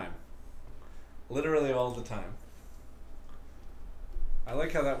the time. Literally all the time. I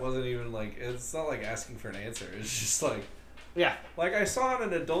like how that wasn't even like, it's not like asking for an answer. It's just like, Yeah. Like I saw on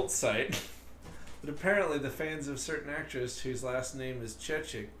an adult site that apparently the fans of certain actress whose last name is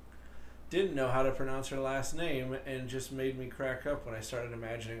Chechik didn't know how to pronounce her last name, and just made me crack up when I started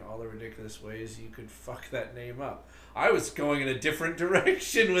imagining all the ridiculous ways you could fuck that name up. I was going in a different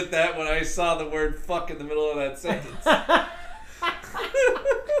direction with that when I saw the word fuck in the middle of that sentence.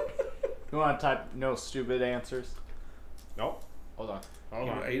 You want to type no stupid answers? Nope. Hold on. Hold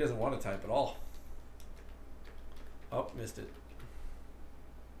on. He doesn't want to type at all. Oh, missed it.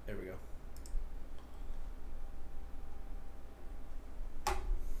 There we go.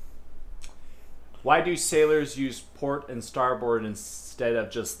 Why do sailors use port and starboard instead of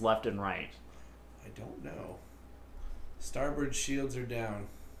just left and right? I don't know. Starboard shields are down.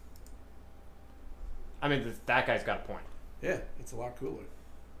 I mean, that guy's got a point. Yeah, it's a lot cooler.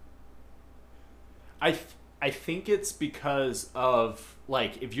 I think it's because of,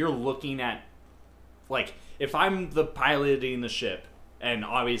 like, if you're looking at, like, if I'm the piloting the ship, and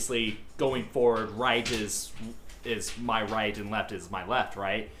obviously going forward, right is my right and left is my left,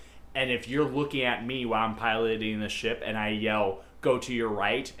 right? And if you're looking at me while I'm piloting the ship and I yell, go to your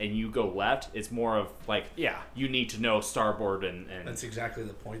right, and you go left, it's more of, like, Yeah. you need to know starboard and That's exactly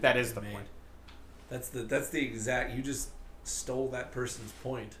the point. That you is the made. point. That's the exact. You just stole that person's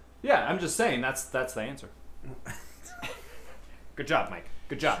point. yeah, I'm just saying that's the answer. Good job, Mike.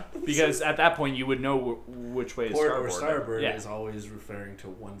 Good job. Because at that point you would know which way is Port starboard. or starboard yeah. is always referring to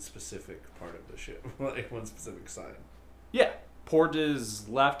one specific part of the ship, like one specific side. Yeah. Port is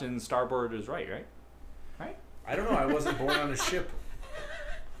left and starboard is right, right? Right? I don't know. I wasn't born on a ship.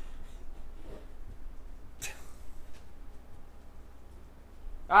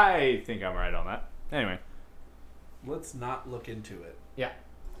 I think I'm right on that. Anyway. Let's not look into it. Yeah.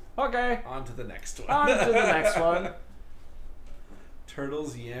 Okay. On to the next one. On to the next one.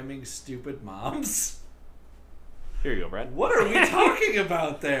 Turtles yamming stupid moms. Here you go, Brad. What are we talking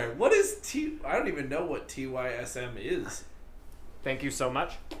about there? What is I don't even know what TYSM is. Thank you so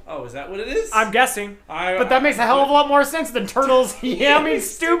much. Oh, is that what it is? I'm guessing. But that makes a hell of a lot more sense than turtles yamming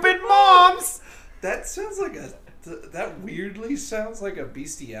stupid moms. That sounds like that weirdly sounds like a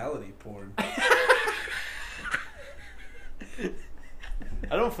bestiality porn.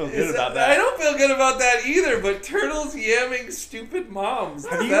 I don't feel good about that. I don't feel good about that either, but turtles yamming stupid moms.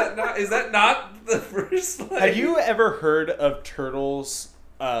 Is that not the first line? Have you ever heard of turtles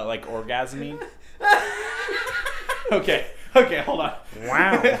like orgasming? Okay, hold on.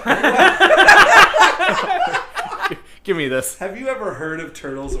 Wow. Give me this. Have you ever heard of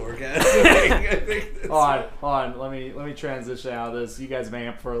turtles orgasming? I think that's... Hold on. Let me transition out of this. You guys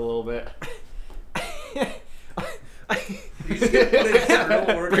vamp for a little bit. You just get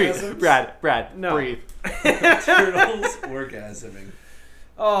turtle orgasms? Brad, No. breathe. Turtles orgasming.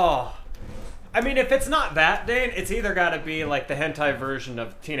 Oh. I mean, if it's not that, Dane, it's either got to be like the hentai version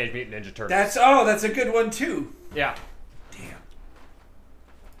of Teenage Mutant Ninja Turtles. That's a good one too. Yeah. Damn.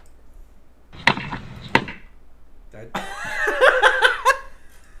 That...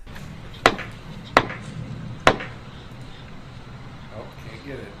 Oh, can't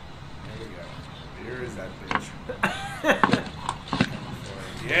get it. There we go. Here is that bitch.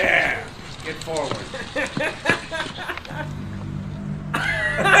 Yeah! Get forward.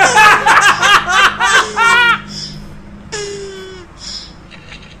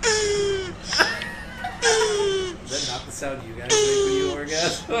 Is that not the sound you guys make when you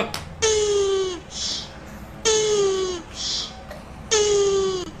orgasm?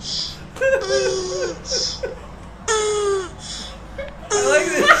 I like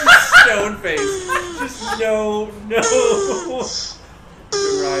this stone face. Just no.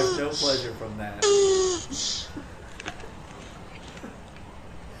 Derive no pleasure from that.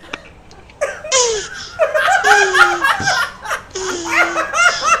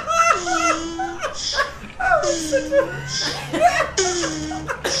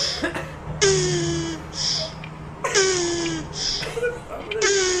 I'm gonna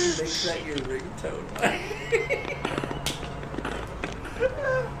make that your ringtone.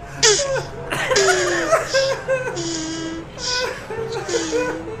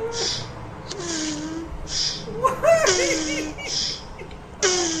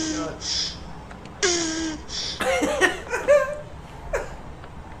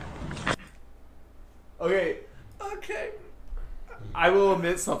 Okay. I will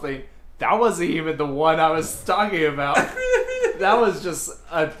admit something. That wasn't even the one I was talking about. That was just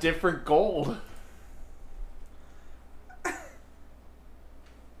a different gold.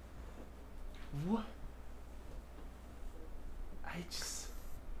 What?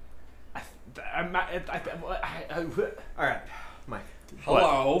 All right, Mike.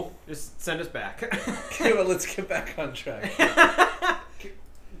 Hello. Just send us back. Okay, well, let's get back on track.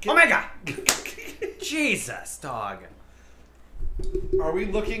 Omega! Jesus, dog. Are we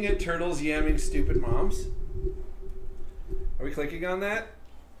looking at turtles yamming stupid moms? Are we clicking on that?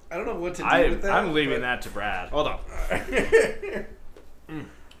 I don't know what to do with that. I'm leaving that to Brad. Hold on. Can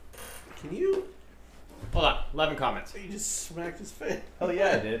you? Hold on. 11 comments. You just smacked his face. Hell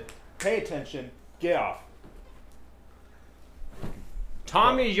yeah, I did. Pay attention. Get off.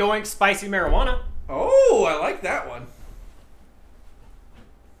 Tommy Yoink Spicy Marijuana. Oh, I like that one.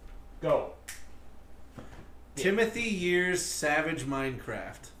 Go. Timothy Years Savage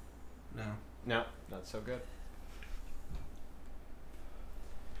Minecraft. No. No, not so good.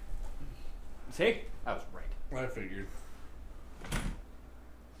 See? I was right. I figured.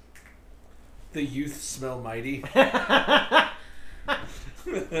 The youth smell mighty. I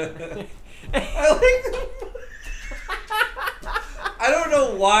like them. I don't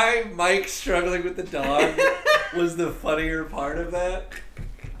know why Mike struggling with the dog was the funnier part of that.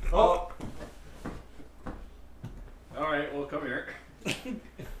 Oh. All right, well, come here.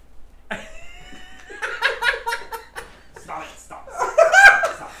 Stop.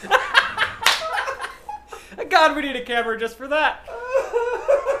 God, we need a camera just for that.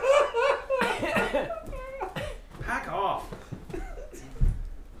 Back off.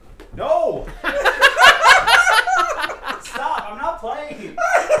 No. Stop, I'm not playing.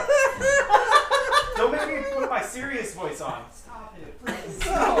 Don't make me put my serious voice on. Stop it, please.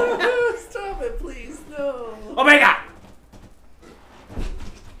 No. Stop it, please. No. Omega!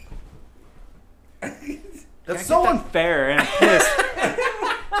 That's so unfair, and I'm pissed.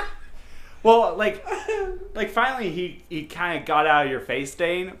 Well, like finally he kind of got out of your face,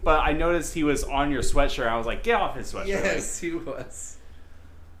 Dane. But I noticed he was on your sweatshirt. I was like, get off his sweatshirt. Yes, he was.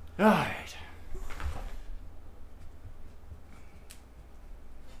 All right.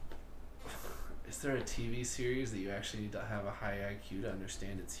 Is there a TV series that you actually need to have a high IQ to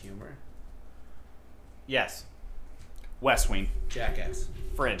understand its humor? Yes. West Wing. Jackass.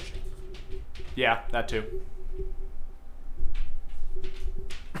 Fringe. Yeah, that too.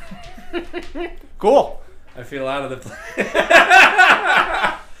 Cool. I feel out of the play.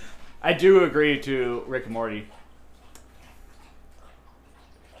 I do agree to Rick and Morty.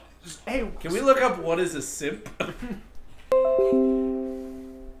 Hey, Can we look up what is a simp?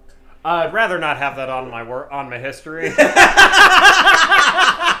 I'd rather not have that on my history.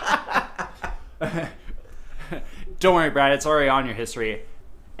 Don't worry, Brad. It's already on your history.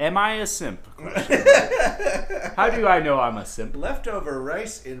 Am I a simp? How do I know I'm a simp? Leftover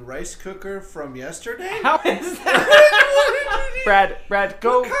rice in rice cooker from yesterday? How is that? Brad,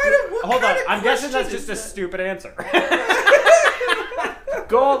 go. Hold on. I'm guessing that's just a stupid answer.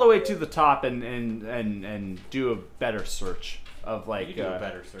 Go all the way to the top and do a better search of like. You do a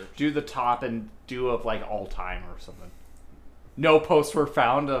better search. Do the top and do of like all time or something. No posts were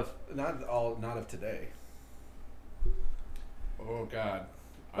found of. Not of today. Oh God.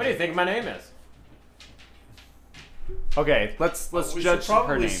 What do you think my name is? Okay, let's We judge should her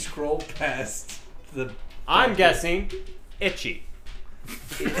probably name. scroll past the. I'm guessing Itchy.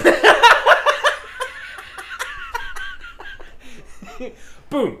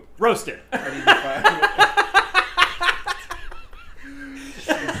 Boom. Roasted.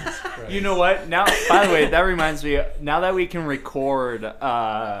 You know what? Now, by the way, that reminds me. Now that we can record,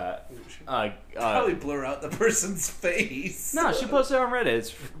 Probably blur out the person's face. no, she posted it on Reddit.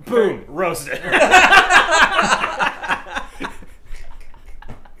 It's Boom. Roasted.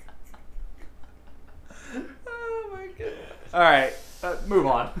 Oh my God. all right. Move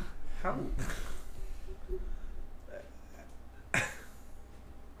on. How?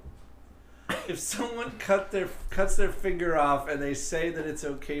 If someone cuts their finger off and they say that it's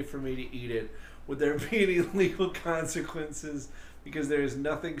okay for me to eat it, would there be any legal consequences? Because there is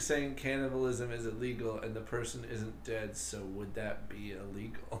nothing saying cannibalism is illegal and the person isn't dead, so would that be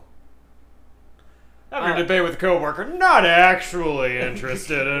illegal? Having a debate with a coworker, not actually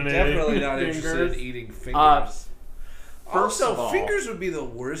interested in Definitely eating not interested fingers. in eating fingers. First Also, of all, fingers would be the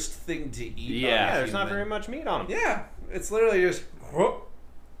worst thing to eat. Yeah. on a Yeah, there's not human. very much meat on them. Yeah, it's literally just. Whoop.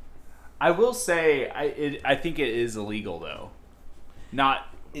 I will say I think it is illegal though. Not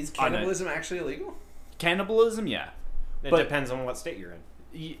Is cannibalism actually illegal? cannibalism, yeah. It But- depends on what state you're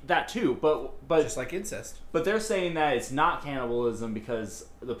in. That too, but Just like incest. but they're saying that it's not cannibalism because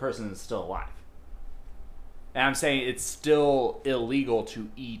the person is still alive. And I'm saying it's still illegal to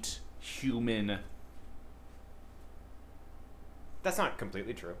eat human. That's not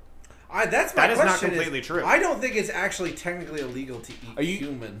completely true. That's my That is not question. completely true. I don't think it's actually technically illegal to eat Are you-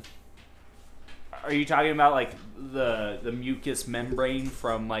 human. Are you talking about like the mucous membrane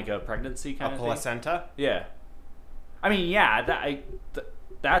from like a pregnancy kind A of thing? placenta? Yeah. I mean, yeah,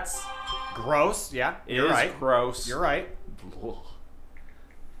 that's Gross. Yeah, it you're is right. gross. You're right.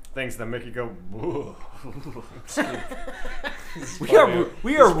 Things that make you go. Whoa. We are Probably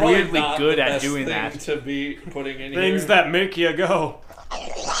weirdly not good the at best doing thing that. to be putting in Things here. that make you go.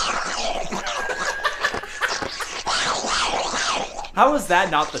 How is that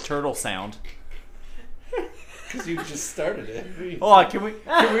not the turtle sound? Because you just started it. Hold on, can we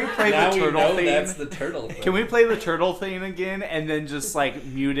play Now the we turtle know theme? that's the turtle thing. Can we play the turtle theme again and then just like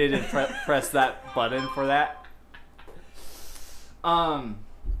mute it and press that button for that? But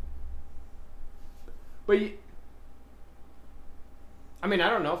I mean, I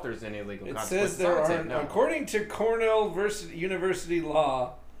don't know if there's any legal It consequences. says there I would say are, no. according to Cornell University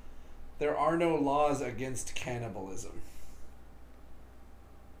law, there are no laws against cannibalism.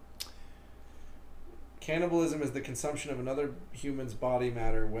 Cannibalism is the consumption of another human's body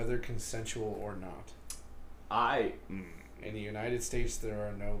matter, whether consensual or not. In the United States, there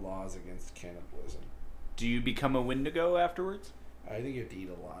are no laws against cannibalism. Do you become a Wendigo afterwards? I think you have to eat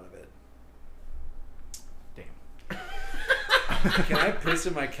a lot of it. Damn. Can I piss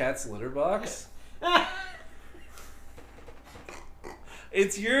in my cat's litter box?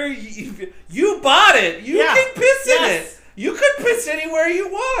 It's your... You bought it! You Yeah. can piss in Yes. it! You could piss anywhere you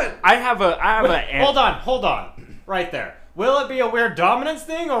want! I have a Hold on. Right there. Will it be a weird dominance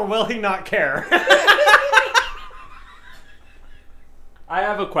thing, or will he not care? I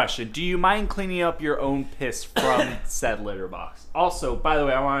have a question. Do you mind cleaning up your own piss from said litter box? Also, by the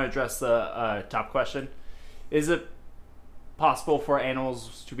way, I want to address the top question. Is it possible for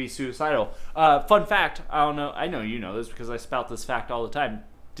animals to be suicidal? Fun fact, I know you know this because I spout this fact all the time.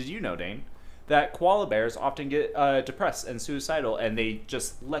 Did you know, Dane, that koala bears often get depressed and suicidal and they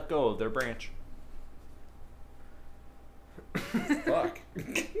just let go of their branch? Fuck.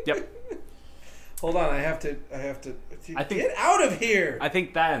 Yep. Hold on, I have to I think- get out of here! I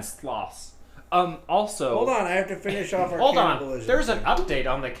think that is sloths. Also... Hold on, I have to finish off our Hold on. cannibalism. There's an update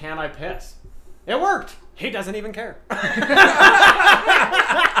on the Can I Piss. It worked. He doesn't even care.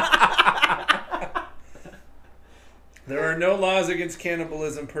 There are no laws against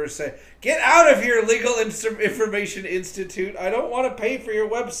cannibalism per se. Get out of here, Legal Information Institute. I don't want to pay for your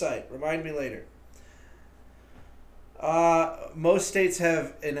website. Remind me later. Most states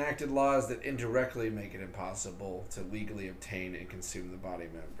have enacted laws that indirectly make it impossible to legally obtain and consume the body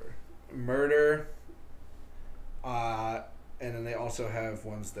member. Murder, and then they also have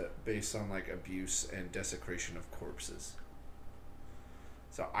ones that based on like abuse and desecration of corpses.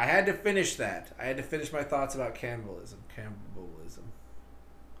 So I had to finish that. I had to finish my thoughts about cannibalism.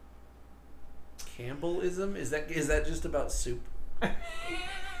 Cannibalism? Is that just about soup?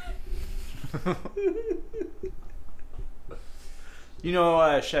 You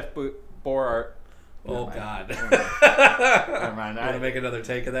know Chef Borat... Oh God! Never mind. Want to make another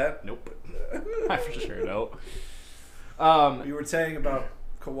take of that? Nope. I for sure don't. You were saying about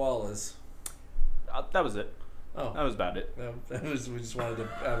koalas. That was it. Oh, That was about it. we just wanted to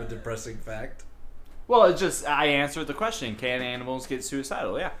have a depressing fact. Well, it's just I answered the question. Can animals get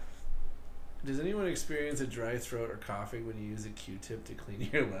suicidal? Yeah. Does anyone experience a dry throat or coughing when you use a Q-tip to clean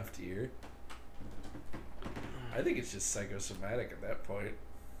your left ear? I think it's just psychosomatic at that point.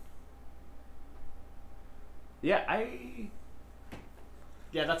 Yeah,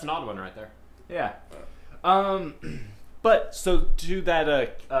 Yeah, that's an odd one right there. Yeah. But so to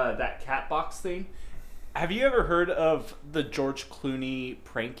that that cat box thing, have you ever heard of the George Clooney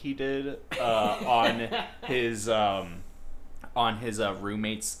prank he did on his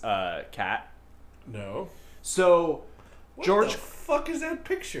roommate's cat? No. So What George the fuck is that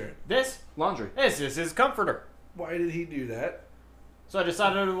picture? This laundry. is his comforter. Why did he do that? So I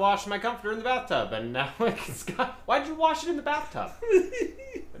decided to wash my comforter in the bathtub, and now it's got... Why'd you wash it in the bathtub?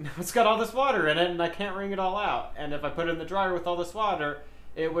 Now it's got all this water in it, and I can't wring it all out. And if I put it in the dryer with all this water,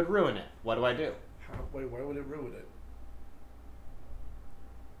 it would ruin it. What do I do? Wait, why would it ruin it?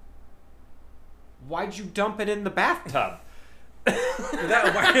 Why'd you dump it in the bathtub?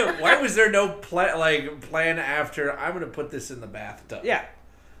 Why was there no plan after? I'm gonna put this in the bathtub. Yeah.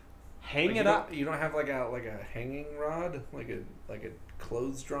 Hang Like, it up. You don't have like a hanging rod, like a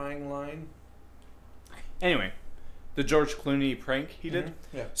clothes drying line. Anyway, the George Clooney prank he did.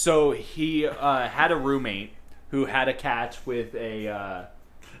 Mm-hmm. Yeah. So he had a roommate who had a cat with a.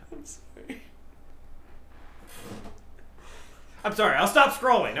 I'm sorry. I'm sorry, I'll stop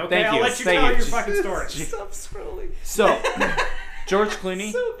scrolling, okay? Thank I'll you. let you Thank tell you. your fucking story. Stop scrolling. So George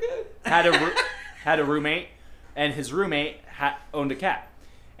Clooney So good. had a roommate, and his roommate owned a cat,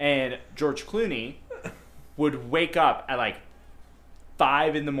 And George Clooney would wake up at like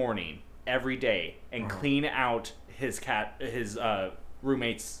 5 in the morning every day and clean out his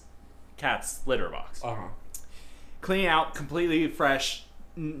roommate's cat's litter box. Clean out completely fresh,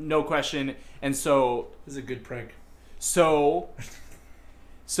 no question. And so This is a good prank. So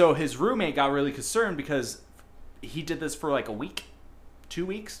his roommate got really concerned because he did this for like a week, 2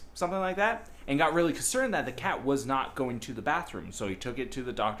 weeks, something like that, and got really concerned that the cat was not going to the bathroom. So he took it to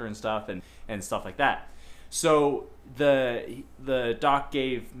the doctor and stuff like that. So the doc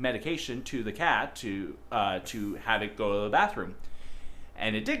gave medication to the cat to have it go to the bathroom.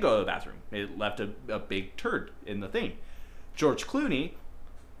 And it did go to the bathroom. It left a big turd in the thing. George Clooney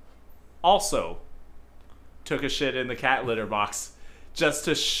also took a shit in the cat litter box just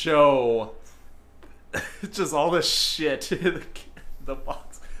to show just all the shit in the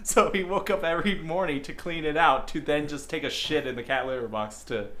box. So he woke up every morning to clean it out, to then just take a shit in the cat litter box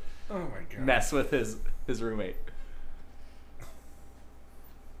to mess with his roommate.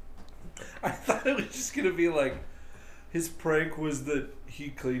 I thought it was just gonna be like his prank was that he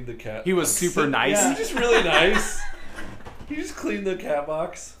cleaned the cat. He was box. super nice. Yeah, just really nice. He just cleaned the cat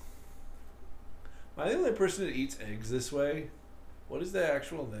box. Am I the only person that eats eggs this way? What is the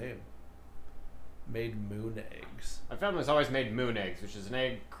actual name? Made moon eggs. My family's always made moon eggs, which is an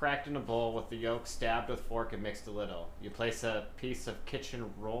egg cracked in a bowl with the yolk stabbed with fork and mixed a little. You place a piece of kitchen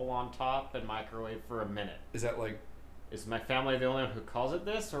roll on top and microwave for a minute. Is that like... Is my family the only one who calls it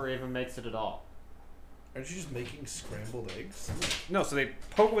this, or even makes it at all? Aren't you just making scrambled eggs? No, so they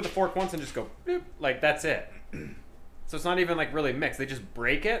poke it with a fork once and just go, boop, like that's it. So it's not even like really mixed. They just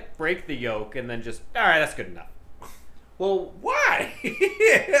break the yolk, and then just, all right, that's good enough. Well, Why?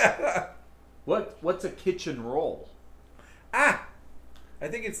 what's a kitchen roll? I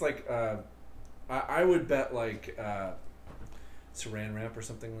think it's like, I would bet like saran wrap or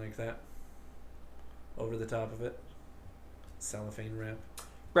something like that. Over the top of it. Cellophane wrap.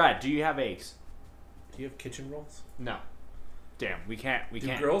 Brad, do you have eggs? Do you have kitchen rolls? No. Damn, we can't.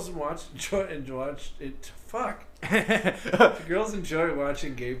 Do girls enjoy it? Fuck. Do girls enjoy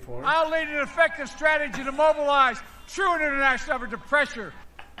watching gay porn? I'll lead an effective strategy to mobilize true international effort to pressure.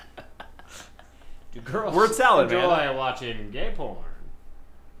 Do girls Word salad, enjoy man. watching gay porn?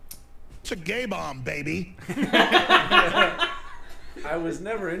 It's a gay bomb, baby. I was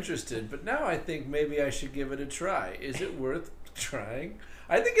never interested, but now I think maybe I should give it a try. Is it worth trying?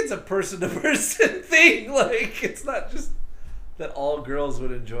 I think it's a person-to-person thing. Like, it's not just that all girls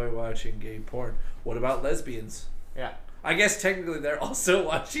would enjoy watching gay porn. What about lesbians? Yeah. I guess technically they're also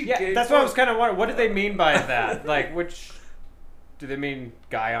watching gay porn. That's what I was kind of wondering. What do they mean by that? Like, which... Do they mean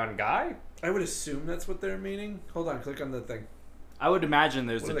guy on guy? I would assume that's what they're meaning. Hold on, click on the thing. I would imagine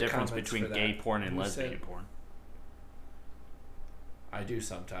there's What a are the difference comments between for gay that? porn and Who lesbian said- porn. I do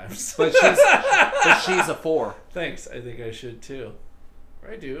sometimes. But she's a 4. Thanks. I think I should too.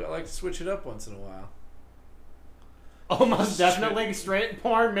 I do. I like to switch it up once in a while. Almost definitely straight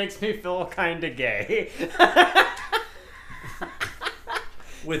porn makes me feel kind of gay.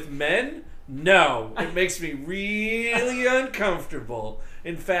 With men? No. It makes me really uncomfortable.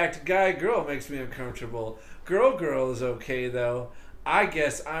 In fact, guy-girl makes me uncomfortable. Girl-girl is okay, though. I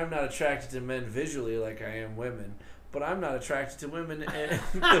guess I'm not attracted to men visually like I am women, but I'm not attracted to women the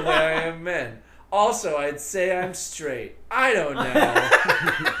way I am men. Also, I'd say I'm straight. I don't know.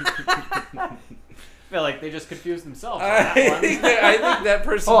 I feel like they just confused themselves on I that one. think that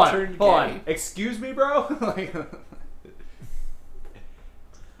person turned gay. Hold on. Excuse me, bro? Like,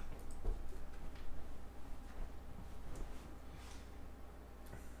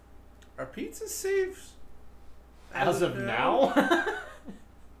 Are pizzas safe? As of now?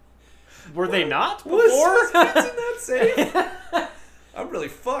 Were they not before? Was pizza not safe? I'm really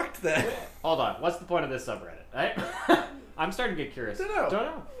fucked then. Hold on. What's the point of this subreddit? Right? I'm starting to get curious. Don't know.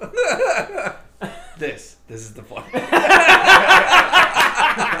 Don't know. This is the point.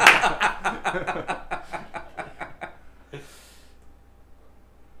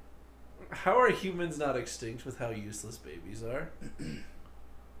 How are humans not extinct with how useless babies are?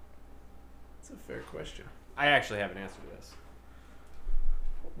 That's a fair question. I actually have an answer to this.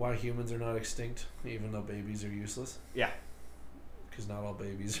 Why humans are not extinct, even though babies are useless? Yeah. Because not all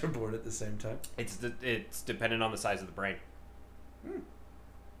babies are born at the same time. It's dependent on the size of the brain.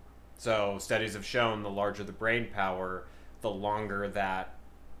 So studies have shown the larger the brain power, the longer that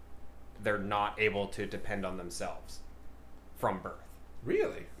they're not able to depend on themselves from birth.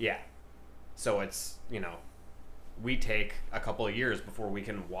 Really? Yeah. So it's, we take a couple of years before we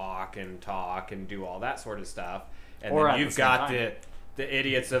can walk and talk and do all that sort of stuff. And Or then at you've the same got time. the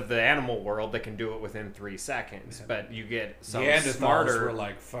idiots of the animal world that can do it within 3 seconds. But you get some Neanderthals smarter. were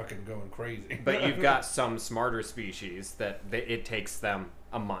like fucking going crazy. But you've got some smarter species that it takes them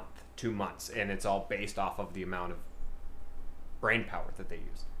a month, 2 months, and it's all based off of the amount of brain power that they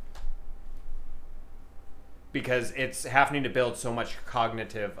use. Because it's having to build so much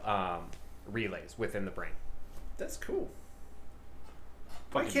cognitive relays within the brain. That's cool.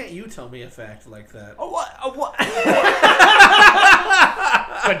 Why can't you tell me a fact like that? Oh, what? Oh, what?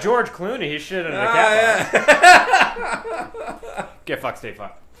 But George Clooney, he shit in a cat. Get fucked, stay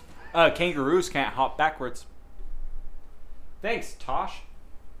fucked. Kangaroos can't hop backwards. Thanks, Tosh.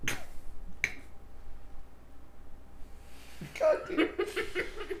 God damn. I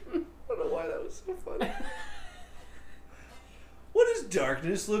don't know why that was so funny. What does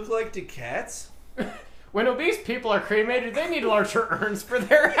darkness look like to cats? When obese people are cremated, they need larger urns for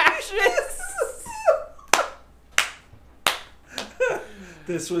their ashes.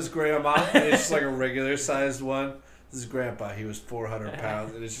 This was Grandma. And it's just like a regular sized one. This is Grandpa. He was 400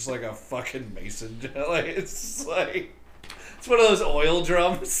 pounds, and it's just like a fucking mason jar. Like it's just like it's one of those oil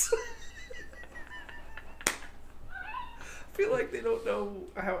drums. I feel like they don't know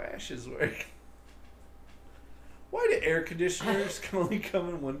how ashes work. Why do air conditioners can only come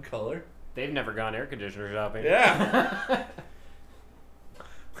in one color? They've never gone air conditioner shopping. Yeah.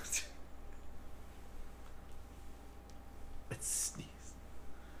 Let's sneeze.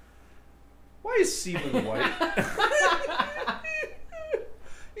 Why is semen white?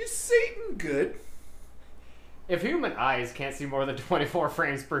 Is Satan good? If human eyes can't see more than 24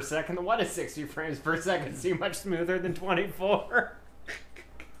 frames per second, then why does 60 frames per second seem much smoother than 24?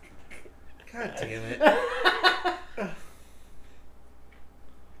 God damn it.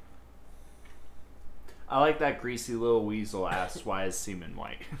 I like that greasy little weasel asks, why is semen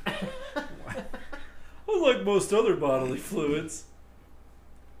white? Unlike most other bodily fluids,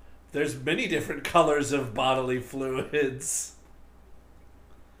 there's many different colors of bodily fluids.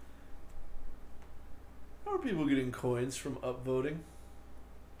 How are people getting coins from upvoting?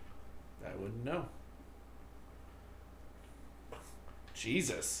 I wouldn't know.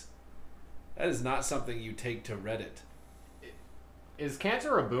 Jesus. That is not something you take to Reddit. Is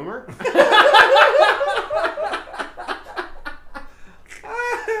cancer a boomer?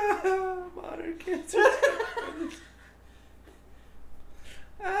 Modern cancer.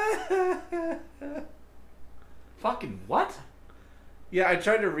 Fucking what? Yeah, I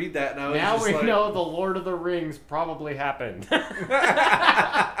tried to read that and I was Now just we like, know the Lord of the Rings probably happened.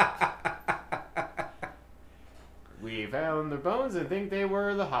 We found their bones and think they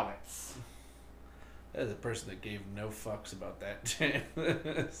were the hobbits. That is a person that gave no fucks about that.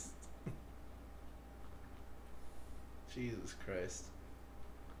 Jesus Christ.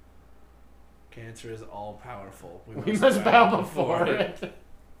 Cancer is all powerful. We must bow before it.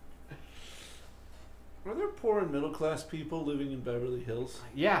 Are there poor and middle class people living in Beverly Hills?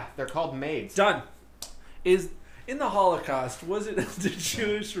 Yeah, they're called maids. Done. Is in the Holocaust, was it the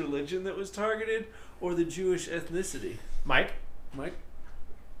Jewish religion that was targeted or the Jewish ethnicity? Mike? Mike?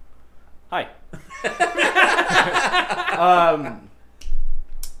 Hi.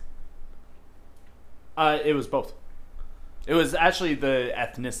 It was both. It was actually the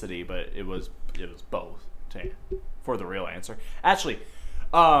ethnicity, but it was both. For the real answer, actually,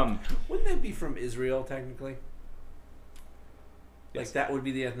 wouldn't that be from Israel technically? Like Yes. that would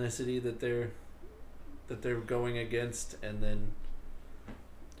be the ethnicity that they're going against, and then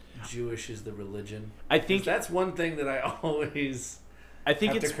Jewish is the religion. I think 'Cause that's one thing that I always I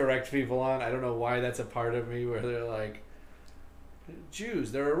think have it's to correct people on. I don't know why that's a part of me where they're like,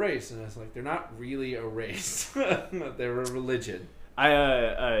 Jews, they're a race, and it's like they're not really a race. They're a religion.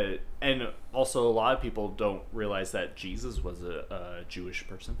 and also a lot of people don't realize that Jesus was a Jewish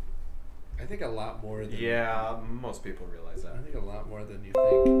person. I think a lot more than Yeah, most people realize that. I think a lot more than you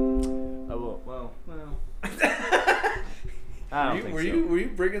think. Oh well. I don't think Were so.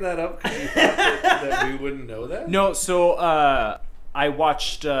 you bringing that up because you thought that we wouldn't know that? No, so I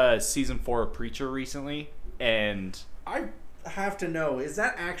watched season 4 of Preacher recently, and I have to know, is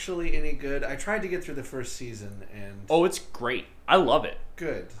that actually any good? I tried to get through the first season and it's great. I love it.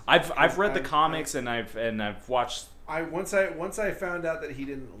 good. I've read the comics and I've watched. Once I found out that he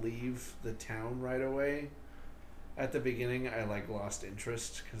didn't leave the town right away at the beginning, I like lost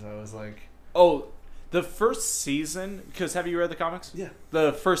interest because I was like, The first season, because have you read the comics? Yeah.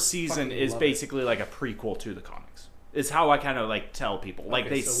 The first season Fucking is love basically like a prequel to the comics. It's how I kind of like tell people. Like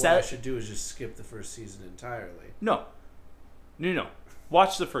okay, they so what I set. should do is just skip the first season entirely. No.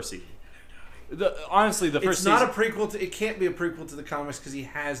 Watch the first season. honestly, the first It's not season, a prequel to. It can't be a prequel to the comics because he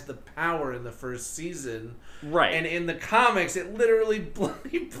has the power in the first season, right? and in the comics, it literally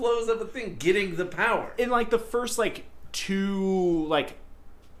he blows up a thing, getting the power. In like the first like 2 like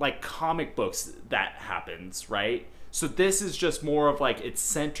comic books that happens, right? So this is just more of like it's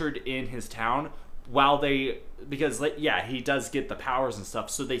centered in his town while they because like yeah, he does get the powers and stuff.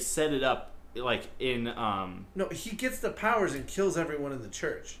 So they set it up like in No, he gets the powers and kills everyone in the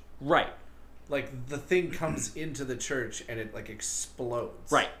church. right. Like the thing comes into the church and it like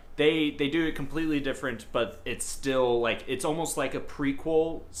explodes. Right. They do it completely different, but it's still like it's almost like a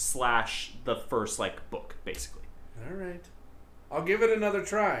prequel / the first like book, basically. All right. I'll give it another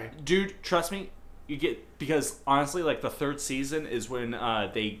try. Dude, trust me, you get because honestly, like the 3rd season is when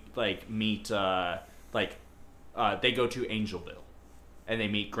they like meet they go to Angelville, and they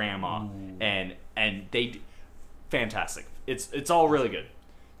meet Grandma, and they fantastic. It's all really good.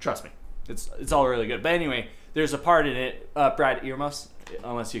 Trust me, it's all really good. But anyway, there's a part in it, Brad Earmuffs,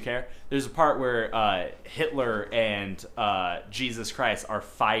 unless you care. There's a part where Hitler and Jesus Christ are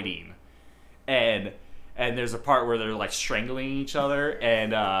fighting, and there's a part where they're like strangling each other,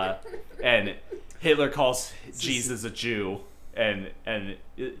 and Hitler calls Jesus a Jew, and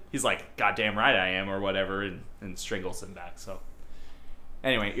he's like, "Goddamn right I am," or whatever, and strangles him back. So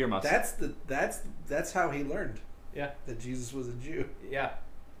anyway, earmuffs. That's how he learned Yeah. that Jesus was a Jew. Yeah.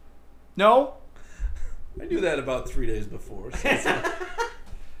 No, I knew that about 3 days before. So it's-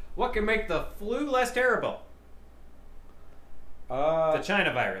 What can make the flu less terrible? The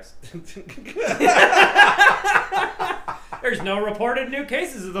China virus. There's no reported new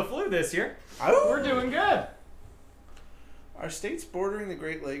cases of the flu this year. We're doing good. Are states bordering the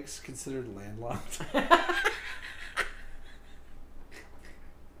Great Lakes considered landlocked?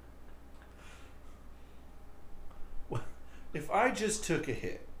 If I just took a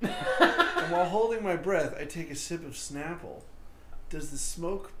hit, and while holding my breath, I take a sip of Snapple, does the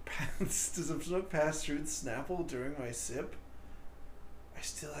smoke pass through the Snapple during my sip? I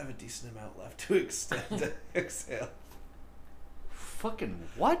still have a decent amount left to extend to exhale. fucking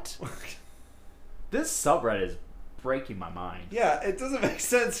what? This subreddit is breaking my mind. Yeah, it doesn't make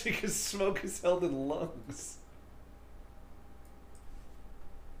sense because smoke is held in lungs.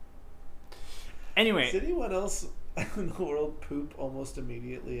 Anyway, Does anyone else in the world poop almost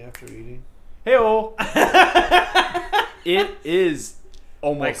immediately after eating? hey-o. It is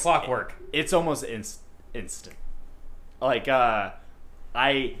almost Like clockwork. It's almost instant. Like I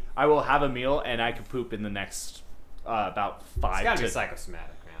will have a meal and I can poop in the next about 5 It's gotta to be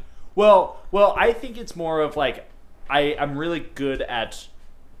psychosomatic, man. Well, I think it's more of like I'm really good at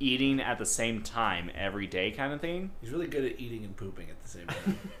eating at the same time every day kind of thing. He's really good at eating and pooping at the same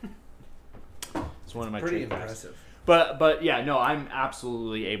time. It's one of my Pretty trademarks. impressive. But yeah, no, I'm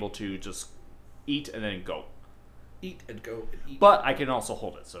absolutely able to just eat and then go. Eat and go and eat. But I can also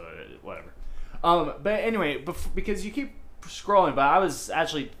hold it, so whatever. But anyway, because you keep scrolling, but I was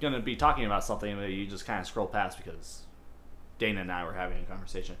actually going to be talking about something that you just kind of scrolled past because Dana and I were having a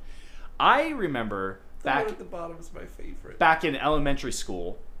conversation. I remember The one back at the bottom is my favorite. back in elementary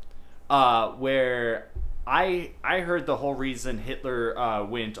school, where I heard the whole reason Hitler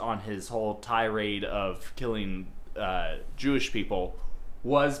went on his whole tirade of killing Jewish people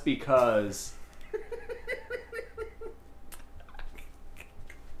was because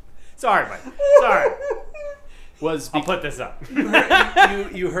Sorry, Mike. Sorry. I'll put this up.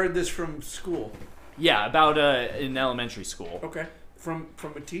 you heard this from school. yeah, about in elementary school. Okay. From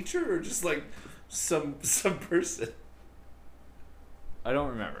a teacher or just like some person? I don't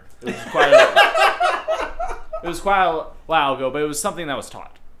remember. It was quite a while ago, but it was something that was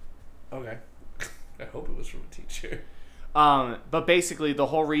taught. Okay. I hope it was from a teacher. But basically, the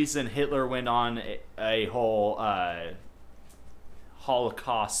whole reason Hitler went on a whole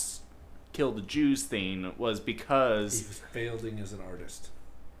Holocaust, kill the Jews thing was He because was failing as an artist.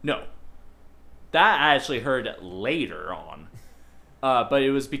 no, that I actually heard later on. But it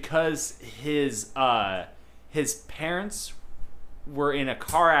was because his parents were in a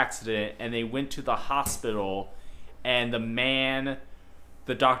car accident and they went to the hospital, and the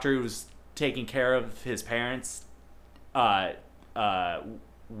doctor who was taking care of his parents had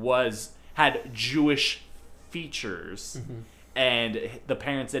Jewish features, and the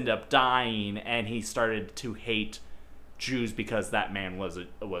parents ended up dying, and he started to hate Jews because that man was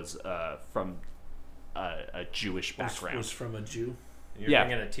from a Jewish background. Was from a Jew. You're Yeah.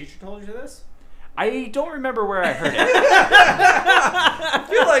 thinking a teacher told you this? I don't remember where I heard it. I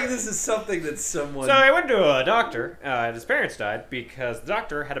feel like this is something that someone. So I went to a doctor, and his parents died because the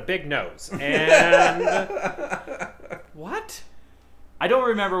doctor had a big nose. And What? I don't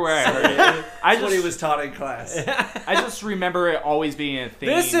remember where I heard it. That's what he was taught in class. I just remember it always being a thing.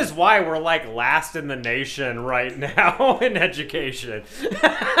 This is why we're like last in the nation right now in education.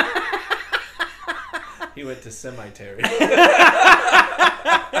 He went to cemetery.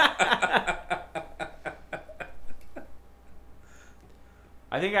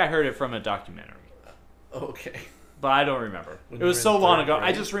 I think I heard it from a documentary, Okay. but I don't remember. When It you was were so in long third ago.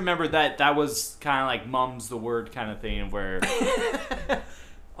 I grade. just remember that was kind of like mum's the word kind of thing where.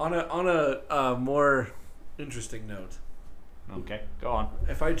 On a more interesting note, Okay, go on.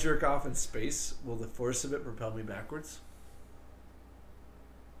 if I jerk off in space, will the force of it propel me backwards?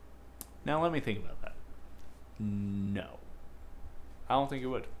 Now let me think about that. No, I don't think it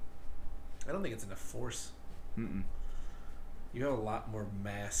would. I don't think it's enough force. Mm-mm. You have a lot more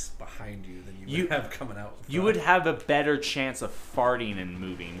mass behind you than you You- would have coming out. You would have a better chance of farting and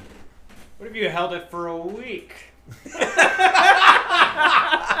moving. What if you held it for a week?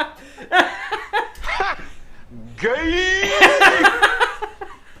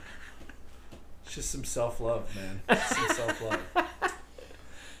 It's just some self-love, man. Some self-love.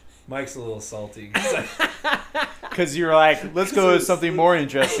 Mike's a little salty. 'Cause Because you're like, let's go with something more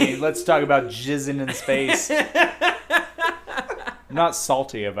interesting. Let's talk about jizzing in space. I'm not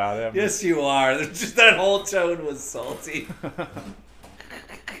salty about it. yes, you are. Just that whole tone was salty.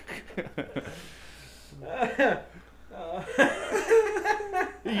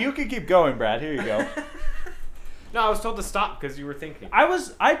 You can keep going, Brad. Here you go. No, I was told to stop because you were thinking.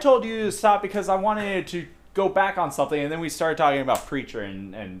 I told you to stop because I wanted to go back on something, and then we started talking about Preacher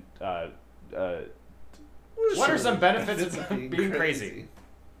and What are some benefits of being crazy?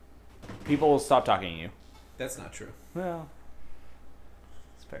 people will stop talking to you. That's not true. Well,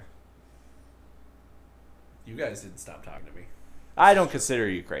 it's fair. You guys didn't stop talking to me. I don't consider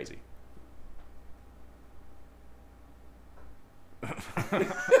you crazy.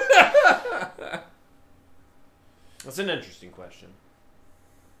 That's an interesting question.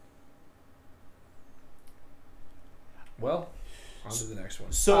 Well, on to the next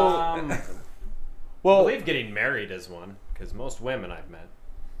one. So, I well, believe getting married is one because most women I've met.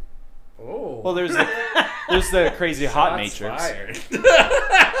 Oh. well, there's the crazy hot Shots matrix. fired.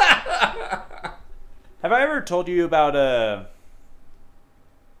 Have I ever told you about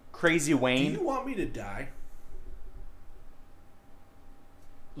Crazy Do Wayne? you want me to die?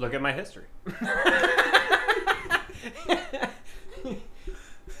 Look at my history.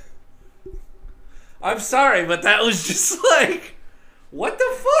 I'm sorry, but that was just like, what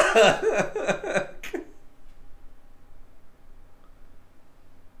the fuck?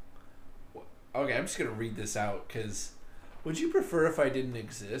 Okay, I'm just gonna read this out because would you prefer if I didn't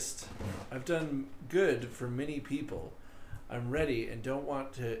exist? I've done good for many people. I'm ready and don't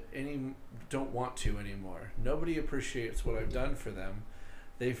want to anymore. Nobody appreciates what I've done for them.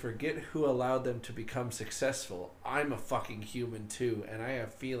 They forget who allowed them to become successful. I'm a fucking human too, and I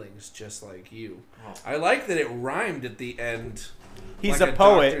have feelings just like you. Oh. I like that it rhymed at the end. He's like a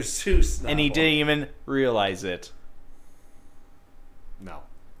poet, Dr. Seuss and he novel. didn't even realize it. No.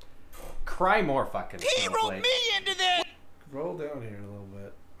 Cry more, fucking snowflake. into this. Roll down here a little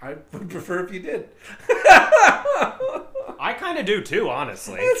bit. I would prefer if you did. I kind of do too,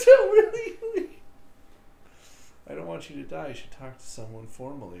 honestly. That's not really. I don't want you to die. You should talk to someone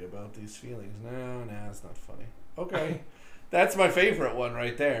formally about these feelings. No, it's not funny. Okay. That's my favorite one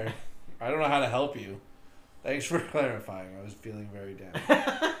right there. I don't know how to help you. Thanks for clarifying. I was feeling very down.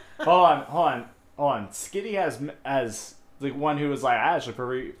 Hold on. Skitty as the one who was like, I actually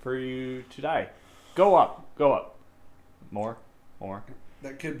prefer you to die. Go up. More.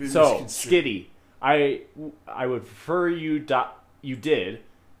 That could be So, misconstrued. Skitty, I would prefer you did.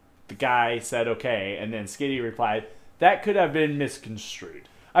 The guy said okay, and then Skitty replied, that could have been misconstrued.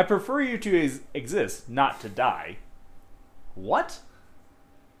 I prefer you to exist, not to die. What?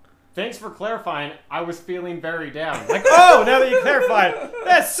 Thanks for clarifying. I was feeling very down. Like, oh, now that you clarified,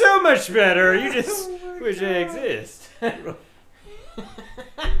 that's so much better. You just wish I exist.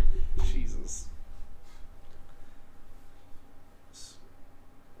 Jesus.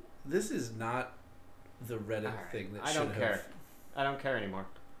 This is not the Reddit Alright, thing that I should don't have. care. I don't care anymore.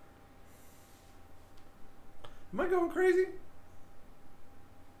 Am I going crazy?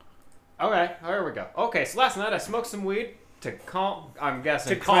 Okay, here we go. Okay, so last night I smoked some weed to calm. I'm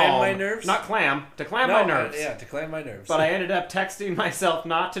guessing To clam calm, my nerves? not clam. To clam my nerves. Yeah, to clam my nerves. But I ended up texting myself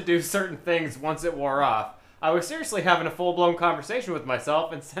not to do certain things once it wore off. I was seriously having a full-blown conversation with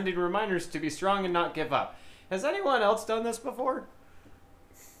myself and sending reminders to be strong and not give up. Has anyone else done this before?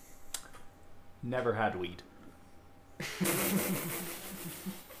 Never had weed.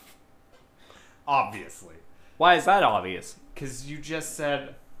 Obviously. Why is that obvious? Because you just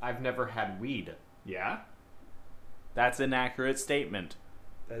said, I've never had weed. Yeah? That's an accurate statement.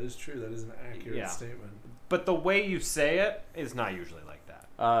 That is true. That is an accurate statement. But the way you say it is not usually like that.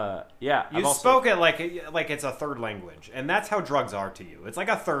 Yeah. You spoke it like it's a third language. And that's how drugs are to you. It's like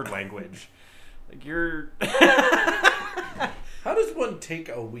a third language. Like you're... How does one take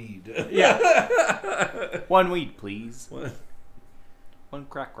a weed? Yeah. One weed, please. One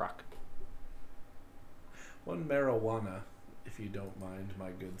crack rock. One marijuana, if you don't mind, my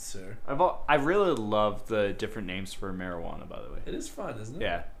good sir. I really love the different names for marijuana, by the way. It is fun, isn't it?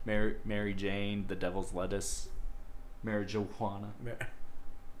 Yeah. Mary Jane, the Devil's Lettuce, marijuana.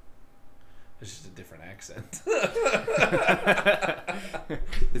 It's just a different accent.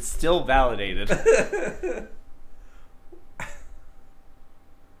 It's still validated.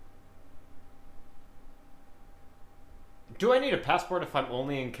 Do I need a passport if I'm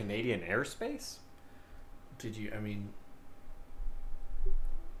only in Canadian airspace? I mean...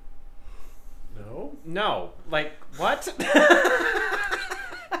 No? No. Like, what?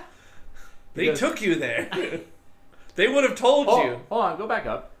 They took you there. They would have told you. Hold on, go back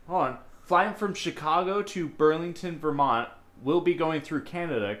up. Hold on. Flying from Chicago to Burlington, Vermont, will be going through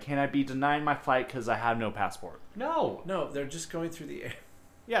Canada. Can I be denied my flight because I have no passport? No. No, they're just going through the air.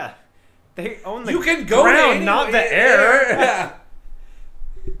 Yeah. They own the You can go ground, not the air. Yeah.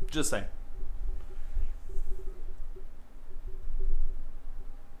 Just saying.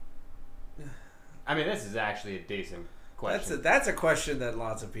 I mean, this is actually a decent question. That's a question that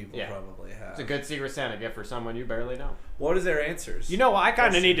lots of people Yeah. probably have. It's a good Secret Santa gift for someone you barely know. What is their answers? You know, I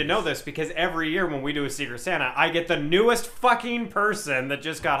kind of need to know this because every year when we do a Secret Santa, I get the newest fucking person that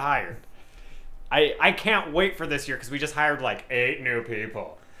just got hired. I can't wait for this year because we just hired like 8 new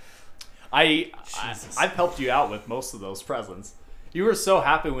people. I've helped you out with most of those presents. You were so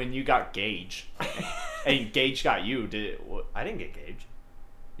happy when you got Gage. And Gage got you. I didn't get Gage.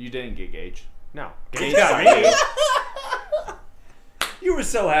 You didn't get Gage. No. Gage got me. You were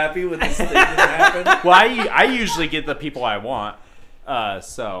so happy when this thing didn't happen. Well, I usually get the people I want.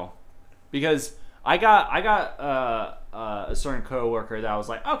 Because I got a certain coworker that was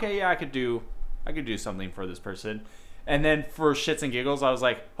like, okay, yeah, I could do something for this person. And then for shits and giggles, I was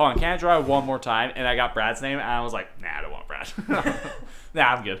like, hold on, can I try one more time? And I got Brad's name, and I was like, nah, I don't want Brad. Nah,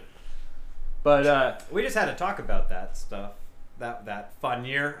 I'm good. But we just had to talk about that stuff. That fun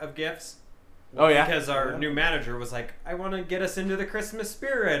year of gifts. Oh, yeah? Because our new manager was like, I want to get us into the Christmas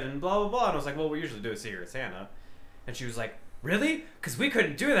spirit and blah, blah, blah. And I was like, well, we usually do a Secret Santa. And she was like, really? Because we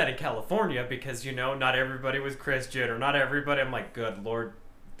couldn't do that in California because, you know, not everybody was Christian or not everybody. I'm like, good Lord,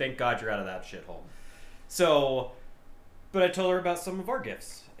 thank God you're out of that shithole. So, but I told her about some of our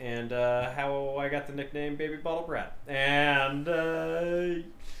gifts and how I got the nickname Baby Bottle Brat. And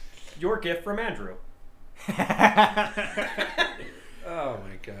your gift from Andrew. Oh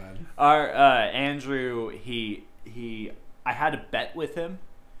my God. our Andrew, I had a bet with him,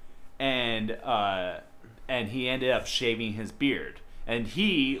 and he ended up shaving his beard, and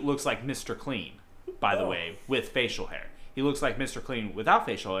he looks like Mr. Clean, by the way, with facial hair. He looks like Mr. Clean without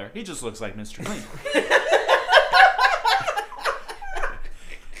facial hair. He just looks like Mr. Clean.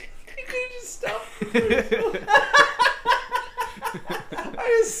 You could have just stopped.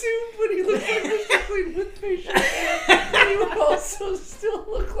 I assumed when he looked like Mr. Clean with facial hair, he would also still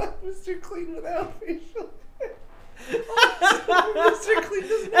look like Mr. Clean without facial hair. Also, Mr. Clean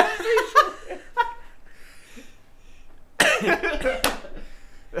doesn't have facial hair.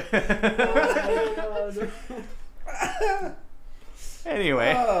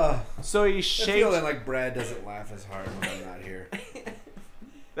 Anyway, so he I shaved. feel like Brad doesn't laugh as hard when I'm not here.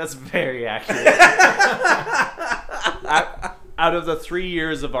 That's very accurate. Out of the 3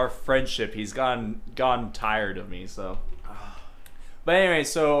 years of our friendship, he's gone tired of me. So, but anyway,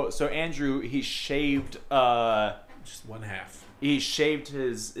 so Andrew, he shaved Just one half. he shaved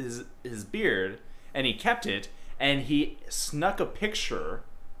his beard, and he kept it, and he snuck a picture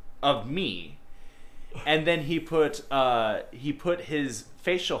of me, and then he put his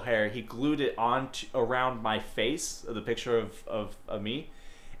facial hair, he glued it on around my face, the picture of me,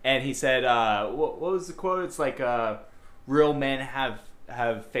 and he said, what was the quote? It's like, real men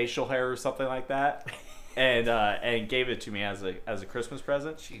have facial hair or something like that. And gave it to me as a Christmas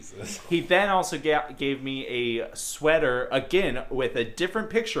present. Jesus. He then also gave me a sweater, again, with a different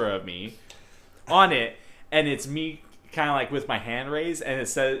picture of me on it, and it's me kind of like with my hand raised, and it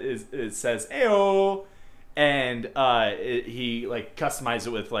says "Ayo," and he like customized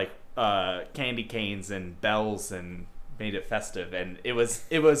it with like candy canes and bells and made it festive, and it was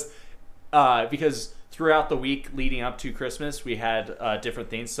because throughout the week leading up to Christmas we had different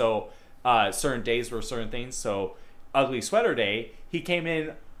things, so certain days were certain things, so ugly sweater day, he came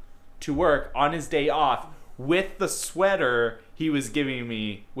in to work on his day off with the sweater he was giving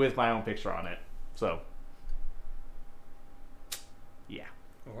me with my own picture on it. So, yeah.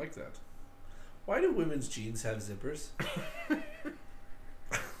 I like that. Why do women's jeans have zippers?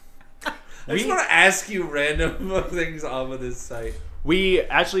 I just want to ask you random things off of this site. We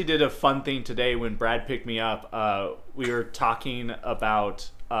actually did a fun thing today when Brad picked me up. We were talking about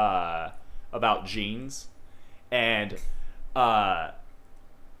jeans, and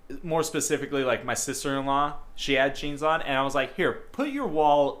more specifically, like my sister-in-law, she had jeans on, and I was like, "Here,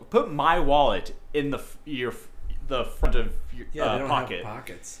 put my wallet in the front of your They don't pocket." have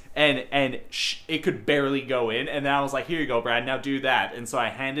pockets. And it could barely go in, and then I was like, "Here you go, Brad. Now do that." And so I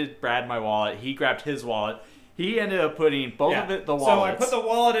handed Brad my wallet. He grabbed his wallet. He ended up putting both of the wallets. So I put the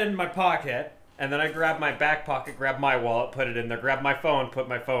wallet in my pocket, and then I grabbed my back pocket, grabbed my wallet, put it in there, grabbed my phone, put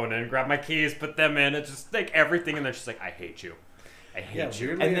my phone in, grabbed my keys, put them in. It's just like everything, and then she's like, "I hate you. I hate you."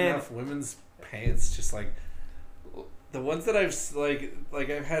 Weirdly And then- enough, women's pants just like the ones that I've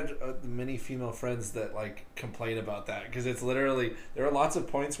I've had many female friends that like complain about that because it's literally there are lots of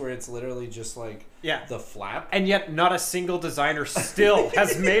points where it's literally just like the flap. And yet, not a single designer still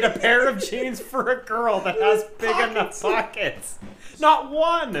has made a pair of jeans for a girl that has big enough pockets. Not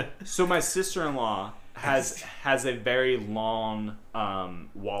one. So my sister-in-law has a very long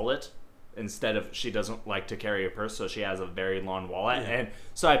wallet. Instead of, she doesn't like to carry a purse, so she has a very long wallet. Yeah. And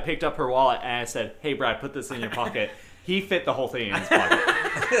so I picked up her wallet and I said, "Hey, Brad, put this in your pocket." He fit the whole thing in his pocket.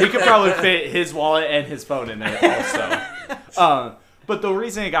 He could probably fit his wallet and his phone in there also. But the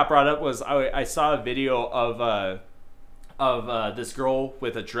reason it got brought up was I saw a video of this girl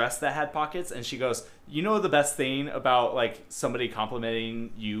with a dress that had pockets, and she goes, "You know the best thing about like somebody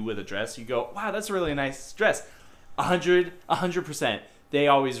complimenting you with a dress? You go, 'Wow, that's a really nice dress.' 100%. They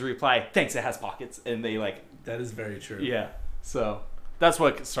always reply, 'Thanks, it has pockets,' and they like." That is very true. Yeah. So that's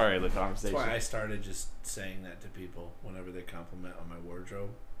what started the conversation. That's why I started just saying that to people whenever they compliment on my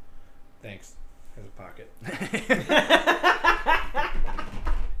wardrobe. "Thanks, has a pocket."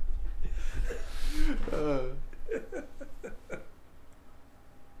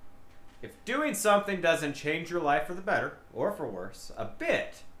 If doing something doesn't change your life for the better, or for worse, a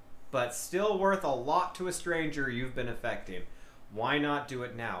bit, but still worth a lot to a stranger you've been affecting, why not do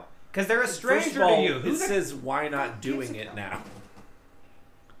it now? Because they're a stranger First of all, to you. Who says why not doing it now?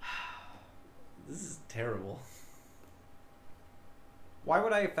 This is terrible. Why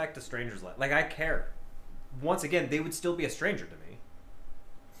would I affect a stranger's life? Like, I care. Once again, they would still be a stranger to me.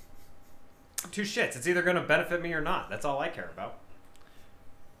 Two shits. It's either going to benefit me or not. That's all I care about.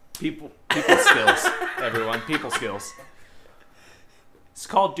 People skills, everyone. People skills. It's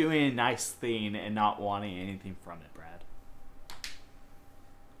called doing a nice thing and not wanting anything from it, Brad.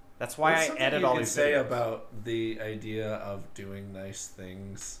 That's why I edit all these say videos. About the idea of doing nice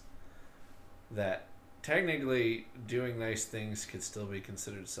things, that technically doing nice things could still be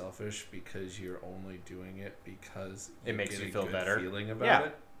considered selfish because you're only doing it because It makes get you a feel good better. feeling about Yeah.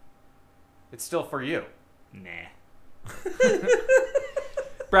 it. It's still for you. Nah.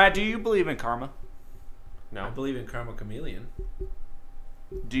 Brad, do you believe in karma? No. I believe in Karma Chameleon.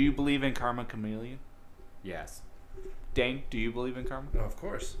 Do you believe in karma chameleon? Yes. Dane, do you believe in karma? Oh, of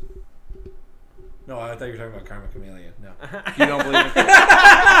course. No, I thought you were talking about Karma Chameleon. No. You don't believe in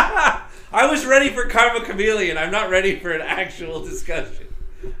karma? I was ready for Karma Chameleon. I'm not ready for an actual discussion.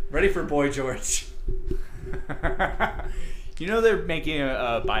 Ready for Boy George. You know they're making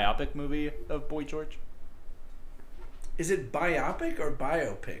a biopic movie of Boy George? Is it biopic or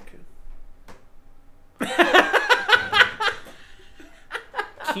biopic?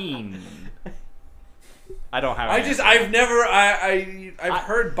 Keen. I don't have. I've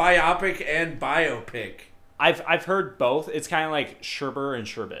heard biopic and biopic. I've heard both. It's kind of like Sherbet and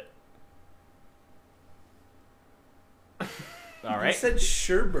Sherbet. All right. You said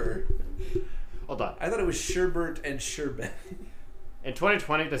Sherbert. Hold on. I thought it was Sherbert and Sherbet. In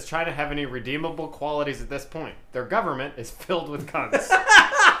 2020, does China have any redeemable qualities at this point? Their government is filled with cunts.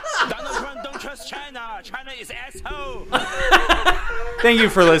 Donald Trump don't trust China. China is asshole. Thank you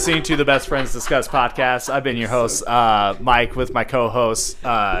for listening to the Best Friends Discuss podcast. I've been your host, Mike, with my co-host,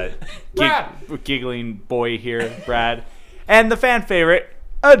 Brad. giggling boy here, Brad, and the fan favorite,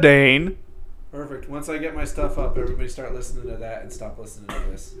 Dane. Perfect. Once I get my stuff up, everybody start listening to that and stop listening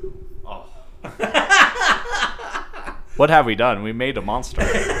to this. Oh. What have we done? We made a monster.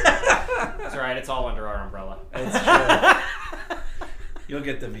 It's alright, it's all under our umbrella. It's true. You'll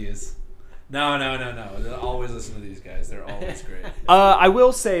get the views. No. Always listen to these guys. They're always great. I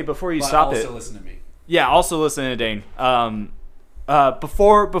will say before you But stop also it. listen to me. Yeah, also listen to Dane.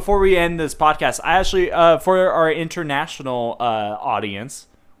 Before we end this podcast, I actually for our international audience,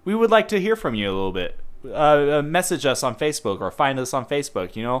 we would like to hear from you a little bit. Message us on Facebook or find us on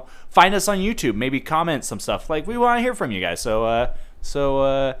Facebook. Find us on YouTube. Maybe comment some stuff. Like, we want to hear from you guys. So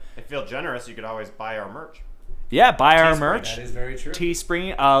If you feel generous, you could always buy our merch. yeah, buy our merch. That is very true.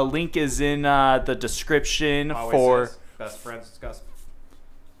 Teespring. Link is in the description Always for. says best friends discuss.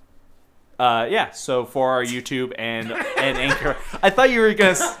 Yeah, so for our YouTube and Anchor. I thought you were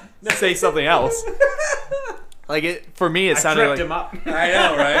gonna say something else. For me, it sounded Tripped like. him up. I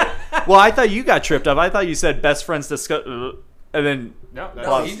know, right? Well, I thought you got tripped up. I thought you said best friends discuss, and then No,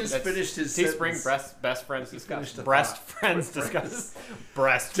 No, he just finished his Teespring sentence. best friends discuss. finished the Breast thought. friends discuss.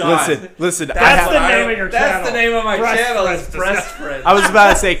 Breast. listen. I, That's have, the name of your That's channel. the name of my Breast channel. Friends Is Breast Discuss. Friends. I was about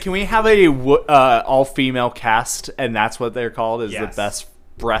to say, can we have a all female cast, and that's what they're called? Is Yes. the best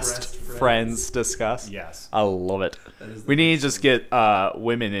breast Breast friends friends. discuss? Yes. I love it. is the We need to just get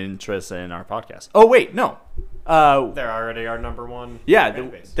women interested in our podcast. Oh wait, no. They're already our number one. Yeah,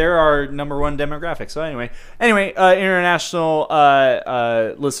 fan base. they're our number one demographic. So anyway, international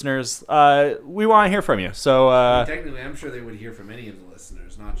listeners, we want to hear from you. So Technically, I'm sure they would hear from any of the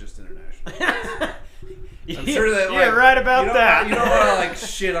listeners, not just international. I'm sure that You're right about you don't that. You don't want to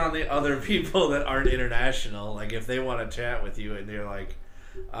shit on the other people that aren't international. Like if they want to chat with you and they're like,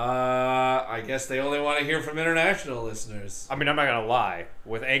 I guess they only want to hear from international listeners. I mean, I'm not gonna lie.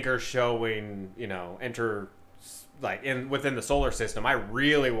 With Anchor showing, within the solar system, I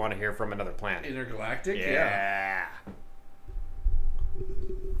really want to hear from another planet. Intergalactic, Yeah.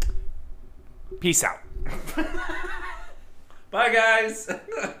 peace out. Bye, guys.